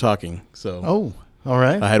while we were talking. So Oh, all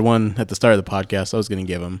right. I had one at the start of the podcast I was going to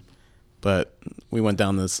give him, but we went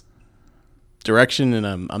down this direction, and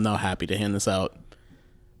I'm now happy to hand this out.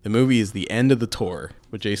 The movie is The End of the Tour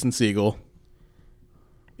with Jason Segel.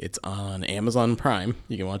 It's on Amazon Prime.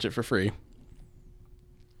 You can watch it for free.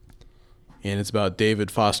 And it's about David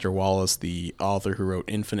Foster Wallace, the author who wrote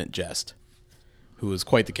Infinite Jest, who was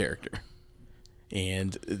quite the character.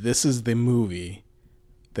 And this is the movie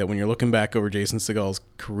that when you're looking back over Jason Segel's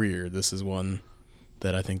career, this is one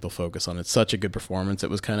that I think they'll focus on. It's such a good performance. It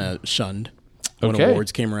was kind of shunned when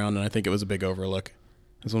awards came around, and I think it was a big overlook.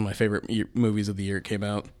 It was one of my favorite movies of the year it came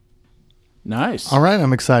out. Nice. All right,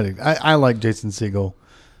 I'm excited. I like Jason Segel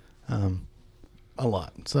a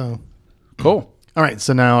lot. So cool. All right,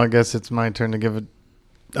 so now I guess it's my turn to give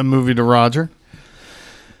a movie to Roger.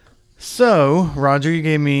 So, Roger, you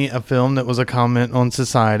gave me a film that was a comment on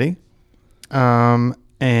society, and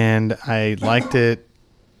I liked it,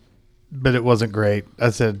 but it wasn't great. I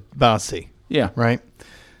said, but I'll see. Yeah. Right?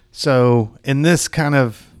 So, in this kind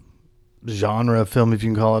of genre of film, if you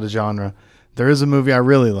can call it a genre, there is a movie I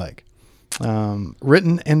really like,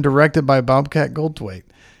 written and directed by Bobcat Goldthwait.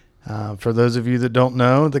 For those of you that don't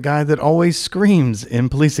know, the guy that always screams in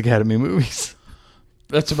Police Academy movies.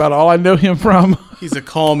 That's about all I know him from. He's a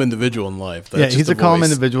calm individual in life. That's he's a calm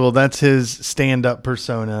individual. That's his stand-up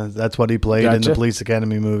persona. That's what he played in the Police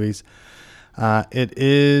Academy movies. It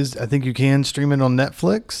is, I think you can stream it on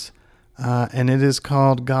Netflix, and it is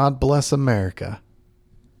called God Bless America.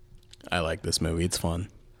 I like this movie. It's fun.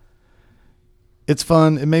 It's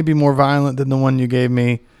fun. It may be more violent than the one you gave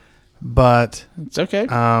me, but it's okay.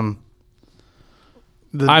 I'm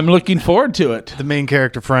looking forward to it. The main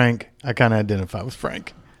character, Frank, I kind of identify with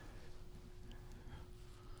Frank.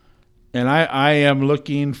 And I am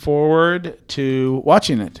looking forward to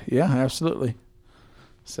watching it. Yeah, absolutely.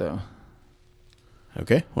 So.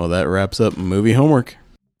 Okay, well, that wraps up movie homework.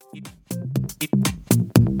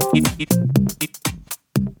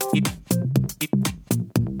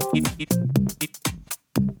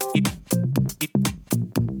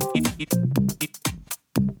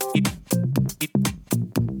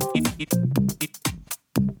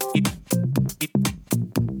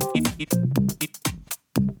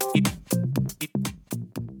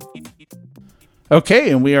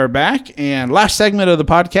 Okay, and we are back. And last segment of the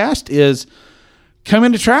podcast is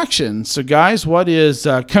coming attractions. So, guys, what is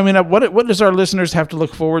coming up? What does our listeners have to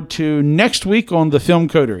look forward to next week on the Film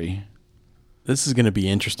Coterie? This is going to be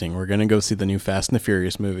interesting. We're going to go see the new Fast and the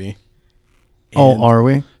Furious movie. Oh, are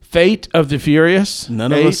we? Fate of the Furious.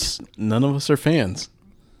 None of us are fans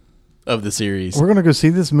of the series. We're going to go see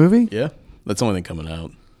this movie? Yeah, that's the only thing coming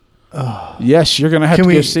out. Yes, you're going to have to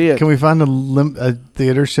go see it. Can we find a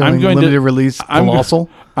theater showing limited release Colossal?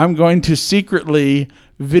 I'm going to secretly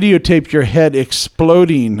videotape your head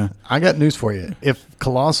exploding. I got news for you. If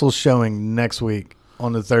Colossal's showing next week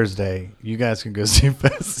on a Thursday, you guys can go see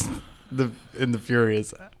Fast and the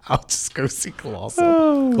Furious. I'll just go see Colossal.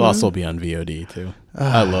 Oh, Colossal will be on VOD too.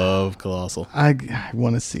 I love Colossal. I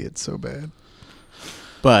want to see it so bad.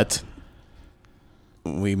 But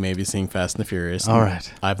we may be seeing Fast and the Furious. All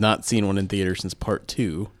right. I've not seen one in theater since part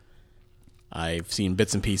 2. I've seen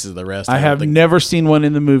bits and pieces of the rest. I have never seen one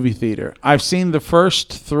in the movie theater. I've seen the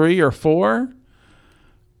first 3 or 4,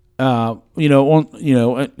 on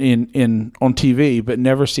TV, but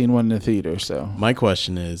never seen one in the theater. So my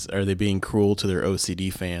question is: are they being cruel to their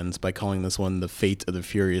OCD fans by calling this one the Fate of the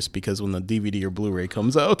Furious? Because when the DVD or Blu-ray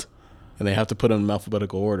comes out, and they have to put them in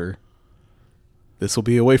alphabetical order, this will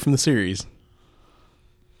be away from the series.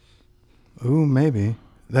 Ooh, maybe.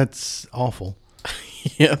 That's awful.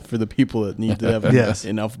 Yeah, for the people that need to have it Yes.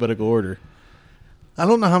 in alphabetical order. I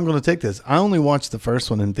don't know how I'm going to take this. I only watched the first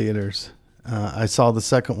one in theaters. I saw the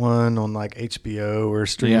second one on like HBO or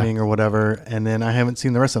streaming or whatever, and then I haven't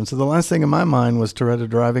seen the rest of them. So the last thing in my mind was Toretto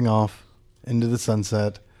driving off into the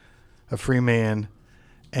sunset, a free man,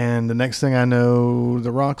 and the next thing I know,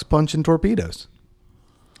 The Rock's punching torpedoes.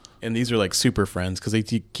 And these are like super friends because they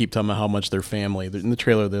keep talking about how much they're family. In the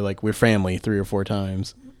trailer, they're like, we're family 3 or 4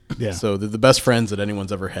 times. Yeah. So they're the best friends that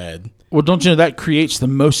anyone's ever had. Well, don't you know that creates the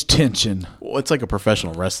most tension? Well, it's like a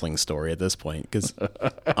professional wrestling story at this point because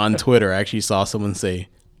on Twitter, I actually saw someone say,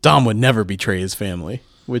 Dom would never betray his family,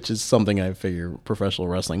 which is something I figure professional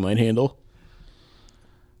wrestling might handle.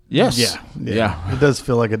 Yes. Yeah. It does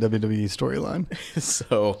feel like a WWE storyline.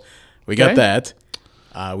 So we got that.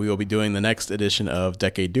 We will be doing the next edition of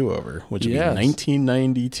Decade Do-Over, which will be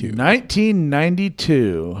 1992.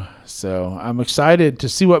 1992. So I'm excited to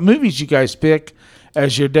see what movies you guys pick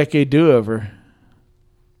as your Decade Do-Over.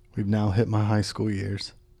 We've now hit my high school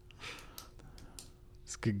years.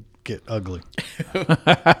 This could get ugly.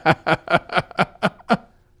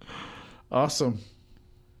 Awesome.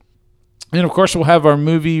 And, of course, we'll have our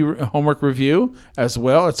movie homework review as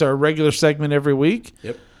well. It's our regular segment every week.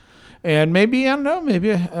 Yep. And maybe, I don't know,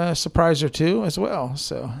 maybe a surprise or two as well.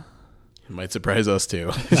 So It might surprise us, too.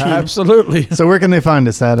 Absolutely. So where can they find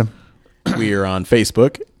us, Adam? We are on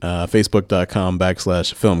Facebook,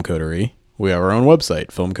 facebook.com/Film Coterie. We have our own website,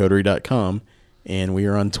 filmcoterie.com. And we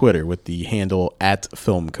are on Twitter with the handle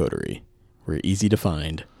 @Film Coterie. We're easy to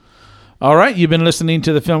find. All right. You've been listening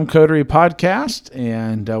to the Film Coterie podcast,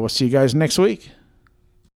 and we'll see you guys next week.